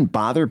to even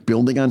bother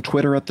building on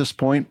Twitter at this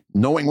point,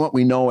 knowing what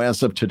we know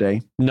as of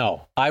today?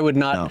 No, I would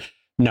not.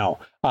 No,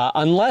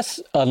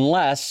 unless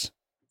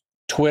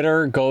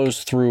Twitter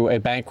goes through a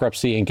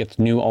bankruptcy and gets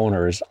new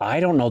owners, I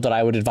don't know that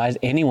I would advise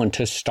anyone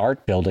to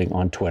start building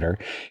on Twitter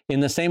in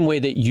the same way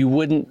that you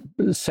wouldn't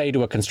say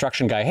to a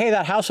construction guy, hey,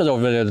 that house is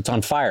over there that's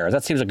on fire.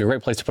 That seems like a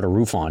great place to put a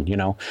roof on,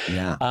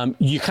 Yeah.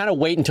 You kind of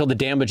wait until the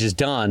damage is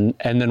done.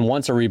 And then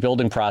once a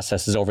rebuilding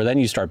process is over, then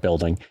you start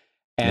building.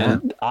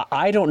 And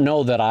I don't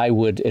know that I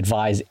would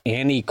advise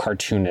any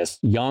cartoonist,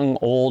 young,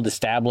 old,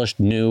 established,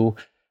 new,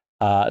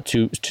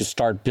 to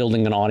start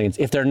building an audience.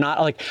 If they're not,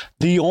 like,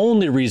 the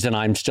only reason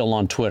I'm still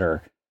on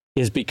Twitter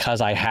is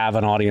because I have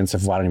an audience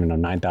of, I don't even know,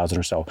 9,000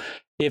 or so.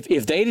 If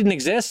they didn't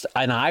exist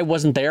and I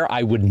wasn't there,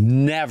 I would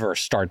never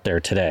start there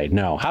today.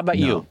 No. How about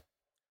you?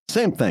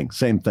 Same thing.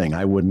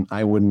 I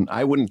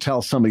wouldn't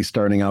tell somebody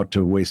starting out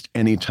to waste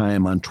any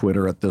time on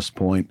Twitter at this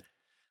point.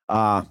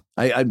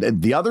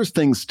 The other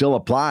things still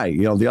apply.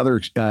 The other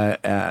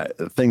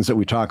things that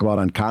we talk about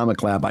on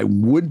Comic Lab, I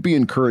would be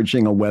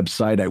encouraging a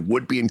website. I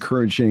would be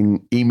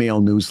encouraging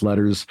email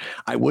newsletters.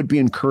 I would be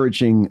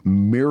encouraging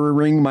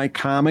mirroring my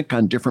comic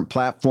on different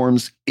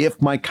platforms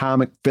if my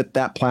comic fit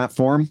that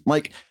platform.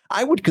 Like,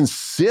 I would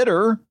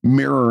consider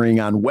mirroring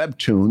on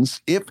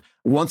Webtoons if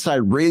once I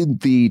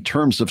read the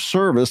terms of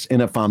service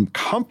and if I'm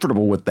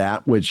comfortable with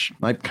that, which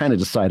I kind of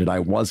decided I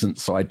wasn't,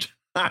 so I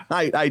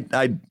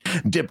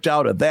dipped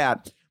out of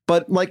that.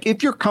 But like,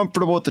 if you're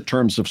comfortable with the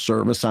terms of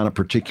service on a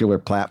particular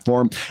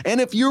platform, and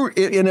if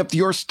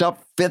your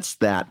stuff fits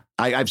that,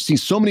 I've seen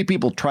so many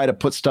people try to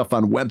put stuff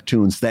on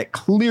Webtoons that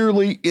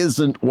clearly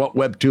isn't what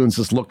Webtoons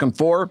is looking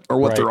for or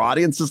what their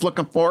audience is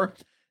looking for.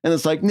 And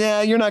it's like,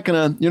 nah, you're not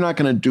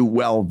gonna do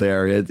well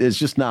there. It's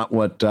just not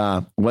what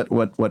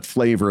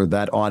flavor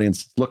that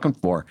audience is looking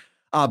for.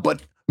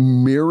 But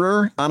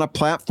mirror on a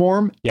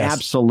platform,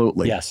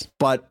 absolutely, yes.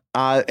 But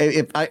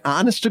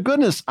honest to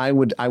goodness, I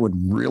would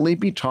really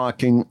be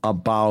talking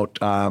about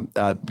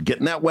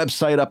getting that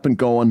website up and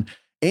going,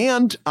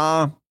 and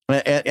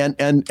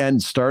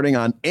starting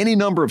on any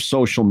number of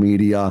social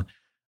media,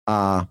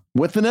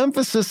 with an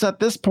emphasis at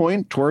this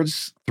point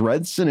towards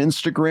Threads and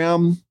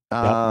Instagram.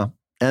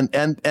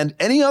 And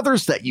any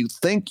others that you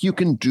think you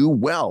can do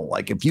well.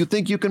 Like if you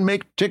think you can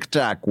make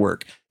TikTok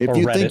work, if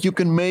you think you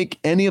can make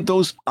any of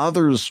those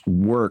others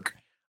work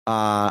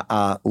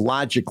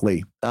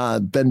logically,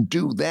 then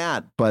do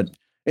that. But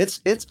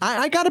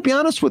I got to be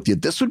honest with you.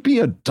 This would be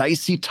a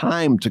dicey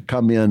time to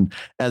come in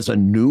as a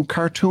new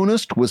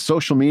cartoonist with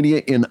social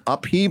media in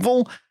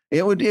upheaval.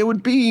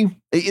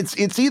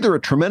 It's either a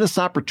tremendous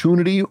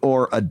opportunity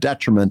or a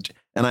detriment,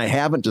 and I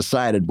haven't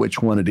decided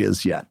which one it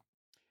is yet.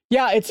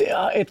 Yeah,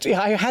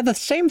 I had the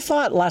same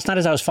thought last night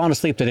as I was falling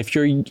asleep, that if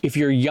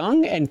you're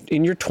young and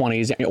in your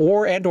 20s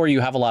or you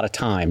have a lot of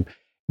time,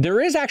 there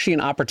is actually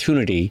an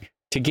opportunity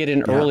to get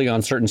in early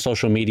on certain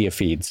social media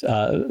feeds.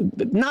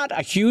 Not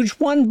a huge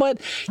one, but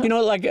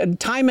like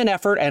time and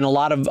effort and a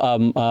lot of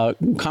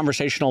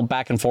conversational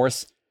back and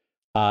forth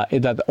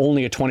that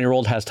only a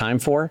 20-year-old has time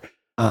for.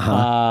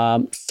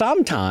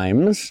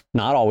 Sometimes,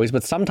 not always,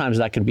 but sometimes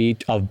that can be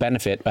of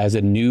benefit as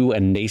a new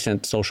and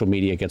nascent social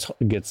media gets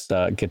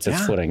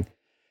its footing.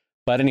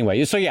 But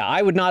anyway, so yeah,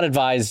 I would not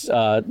advise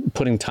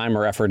putting time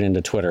or effort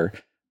into Twitter.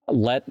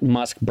 Let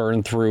Musk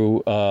burn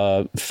through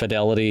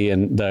Fidelity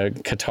and the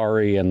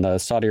Qatari and the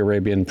Saudi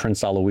Arabian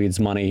Prince Alawid's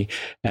money,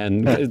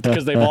 and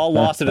because they've all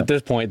lost it at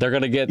this point, they're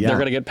gonna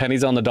get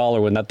pennies on the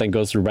dollar when that thing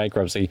goes through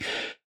bankruptcy.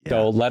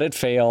 So let it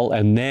fail,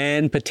 and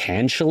then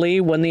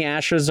potentially when the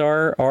ashes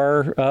are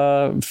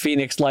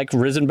Phoenix like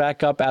risen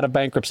back up out of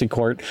bankruptcy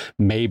court,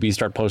 maybe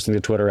start posting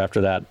to Twitter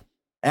after that.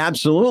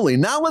 Absolutely.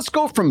 Now let's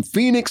go from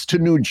Phoenix to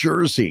New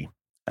Jersey.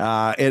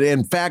 And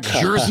in fact,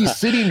 Jersey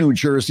City, New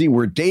Jersey,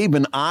 where Dave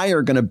and I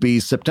are going to be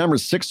September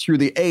 6th through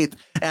the 8th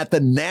at the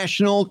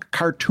National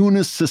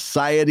Cartoonist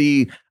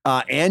Society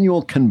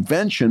annual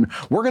convention.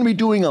 We're going to be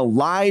doing a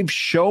live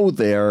show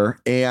there,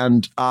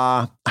 and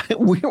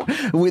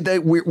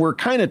we're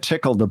kind of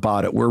tickled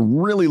about it. We're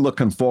really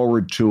looking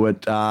forward to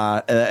it,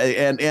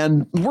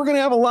 and we're going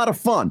to have a lot of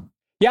fun.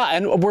 Yeah,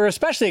 and we're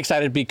especially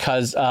excited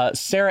because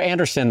Sarah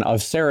Anderson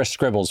of Sarah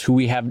Scribbles, who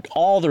we have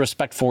all the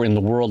respect for in the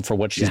world for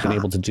what she's been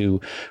able to do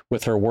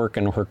with her work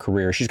and her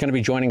career. She's going to be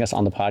joining us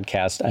on the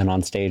podcast and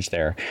on stage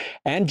there.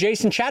 And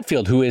Jason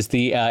Chatfield, who is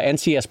the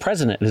NCS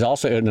president, is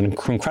also an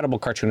incredible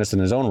cartoonist in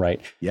his own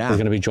right. Yeah. Is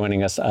going to be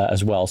joining us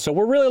as well. So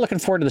we're really looking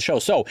forward to the show.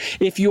 So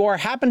if you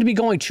happen to be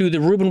going to the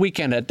Rubin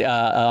Weekend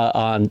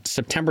on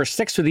September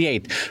 6th through the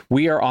 8th,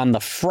 we are on the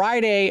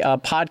Friday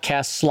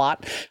podcast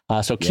slot.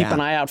 So keep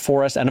an eye out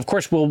for us. And of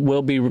course,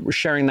 we'll be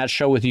sharing that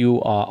show with you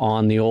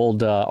on the old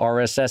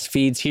RSS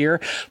feeds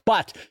here.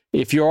 But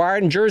if you are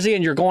in Jersey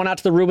and you're going out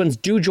to the Rubens,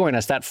 do join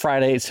us that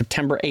Friday,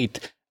 September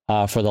 8th,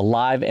 for the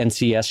live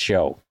NCS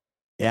show.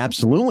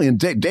 Absolutely. And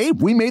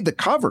Dave, we made the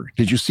cover.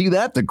 Did you see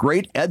that? The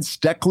great Ed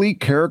Steckley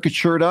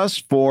caricatured us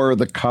for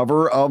the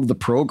cover of the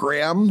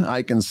program.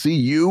 I can see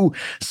you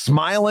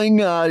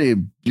smiling.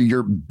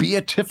 You're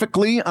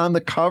beatifically on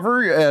the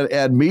cover,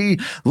 and me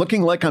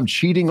looking like I'm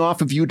cheating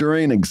off of you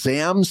during an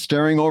exam,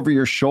 staring over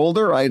your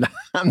shoulder. I'm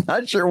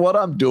not sure what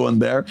I'm doing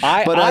there.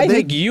 I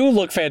think you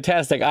look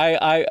fantastic.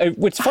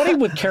 It's funny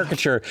with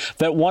caricature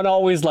that one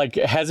always like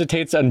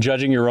hesitates on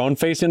judging your own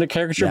face in a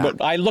caricature,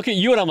 but I look at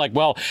you and I'm like,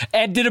 well,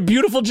 Ed did a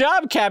beautiful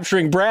job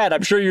capturing Brad.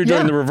 I'm sure you're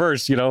doing the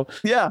reverse,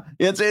 Yeah,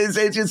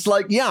 it's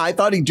like, I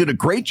thought he did a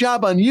great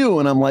job on you,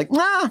 and I'm like,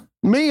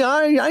 me,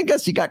 I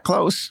guess he got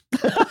close.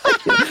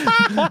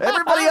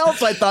 Everybody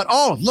else, I thought,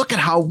 oh, look at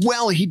how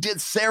well he did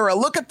Sarah.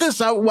 Look at this,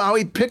 how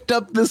he picked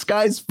up this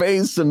guy's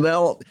face. And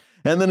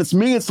then it's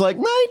me. It's like,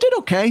 no, he did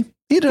okay.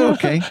 He did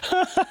okay.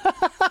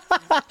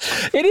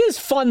 It is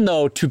fun,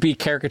 though, to be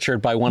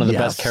caricatured by one of the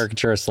best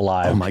caricaturists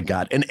alive. Oh, my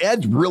God. And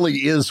Ed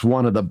really is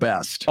one of the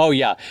best. Oh,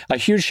 yeah. A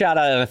huge shout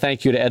out and a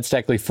thank you to Ed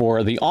Steckley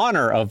for the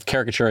honor of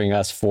caricaturing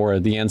us for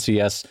the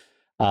NCS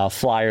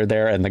flyer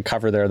there and the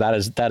cover there. That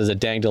is a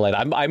dang delight.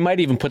 I might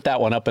even put that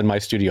one up in my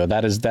studio.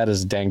 That is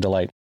a dang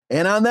delight.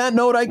 And on that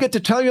note, I get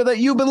to tell you that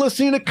you've been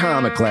listening to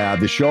Comic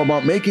Lab, the show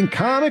about making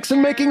comics and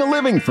making a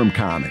living from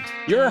comics.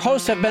 Your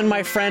hosts have been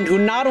my friend who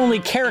not only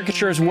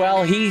caricatures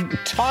well, he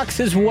talks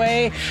his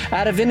way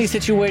out of any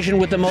situation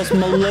with the most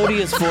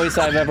melodious voice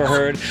I've ever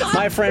heard.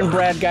 My friend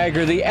Brad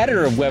Geiger, the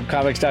editor of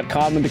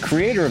webcomics.com and the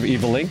creator of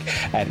Evil Inc.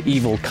 at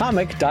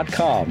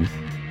evilcomic.com.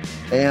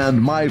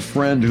 And my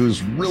friend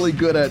who's really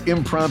good at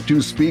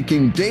impromptu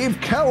speaking, Dave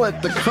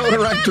Kellett, the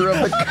co-director of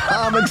the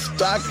comics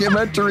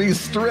documentary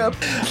strip,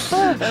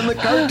 and the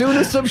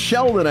cartoonist of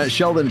Sheldon at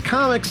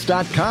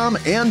sheldoncomics.com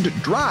and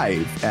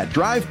Drive at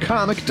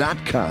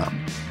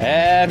drivecomic.com.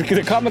 And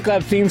the Comic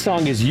Lab theme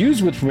song is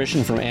used with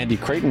permission from Andy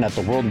Creighton at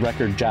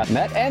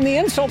theworldrecord.net, and the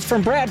insults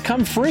from Brad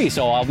come free,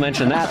 so I'll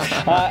mention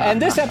that. And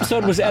this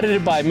episode was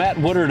edited by Matt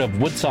Woodard of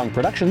Woodsong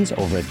Productions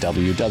over at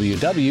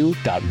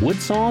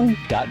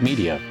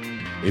www.woodsong.media.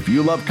 If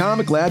you love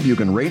Comic Lab, you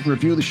can rate and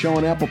review the show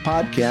on Apple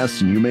Podcasts,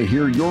 and you may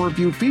hear your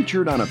review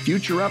featured on a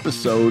future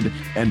episode.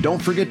 And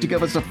don't forget to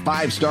give us a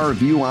 5-star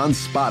review on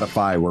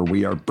Spotify, where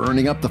we are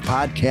burning up the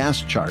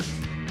podcast chart.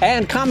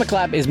 And Comic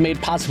Lab is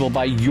made possible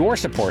by your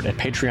support at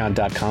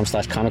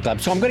patreon.com/Comic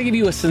Lab. So I'm going to give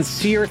you a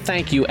sincere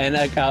thank you and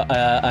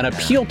an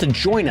appeal to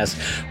join us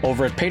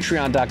over at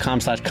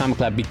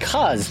patreon.com/Comic Lab,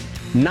 because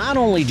not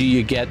only do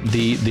you get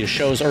the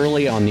shows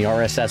early on the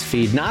RSS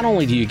feed, not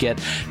only do you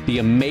get the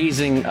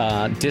amazing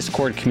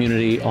Discord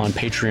community on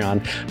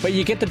Patreon, but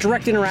you get the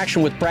direct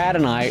interaction with Brad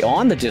and I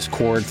on the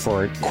Discord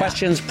for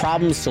questions,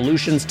 problems,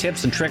 solutions,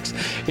 tips, and tricks.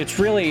 It's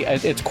really,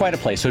 it's quite a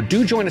place. So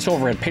do join us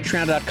over at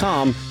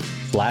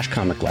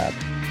patreon.com/Comic Lab.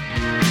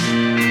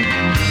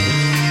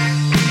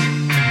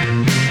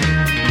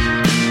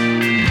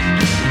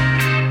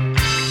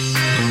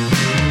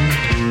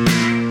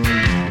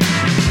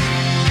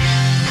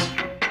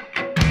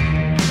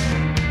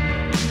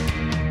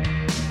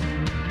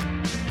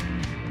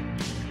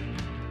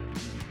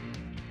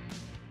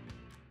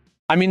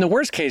 I mean, the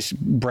worst case,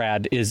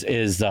 Brad, is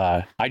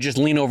I just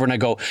lean over and I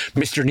go,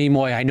 Mr.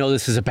 Nimoy, I know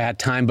this is a bad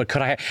time, but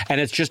could I?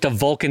 And it's just a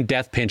Vulcan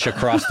death pinch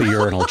across the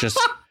urinal. Just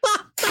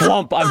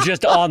flump. I'm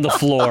just on the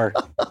floor.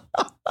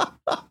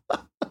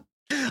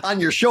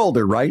 On your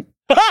shoulder, right?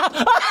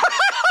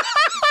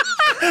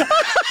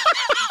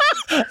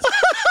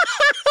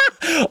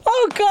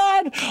 Oh,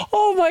 God.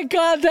 Oh, my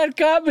God. That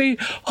got me.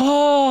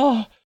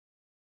 Oh.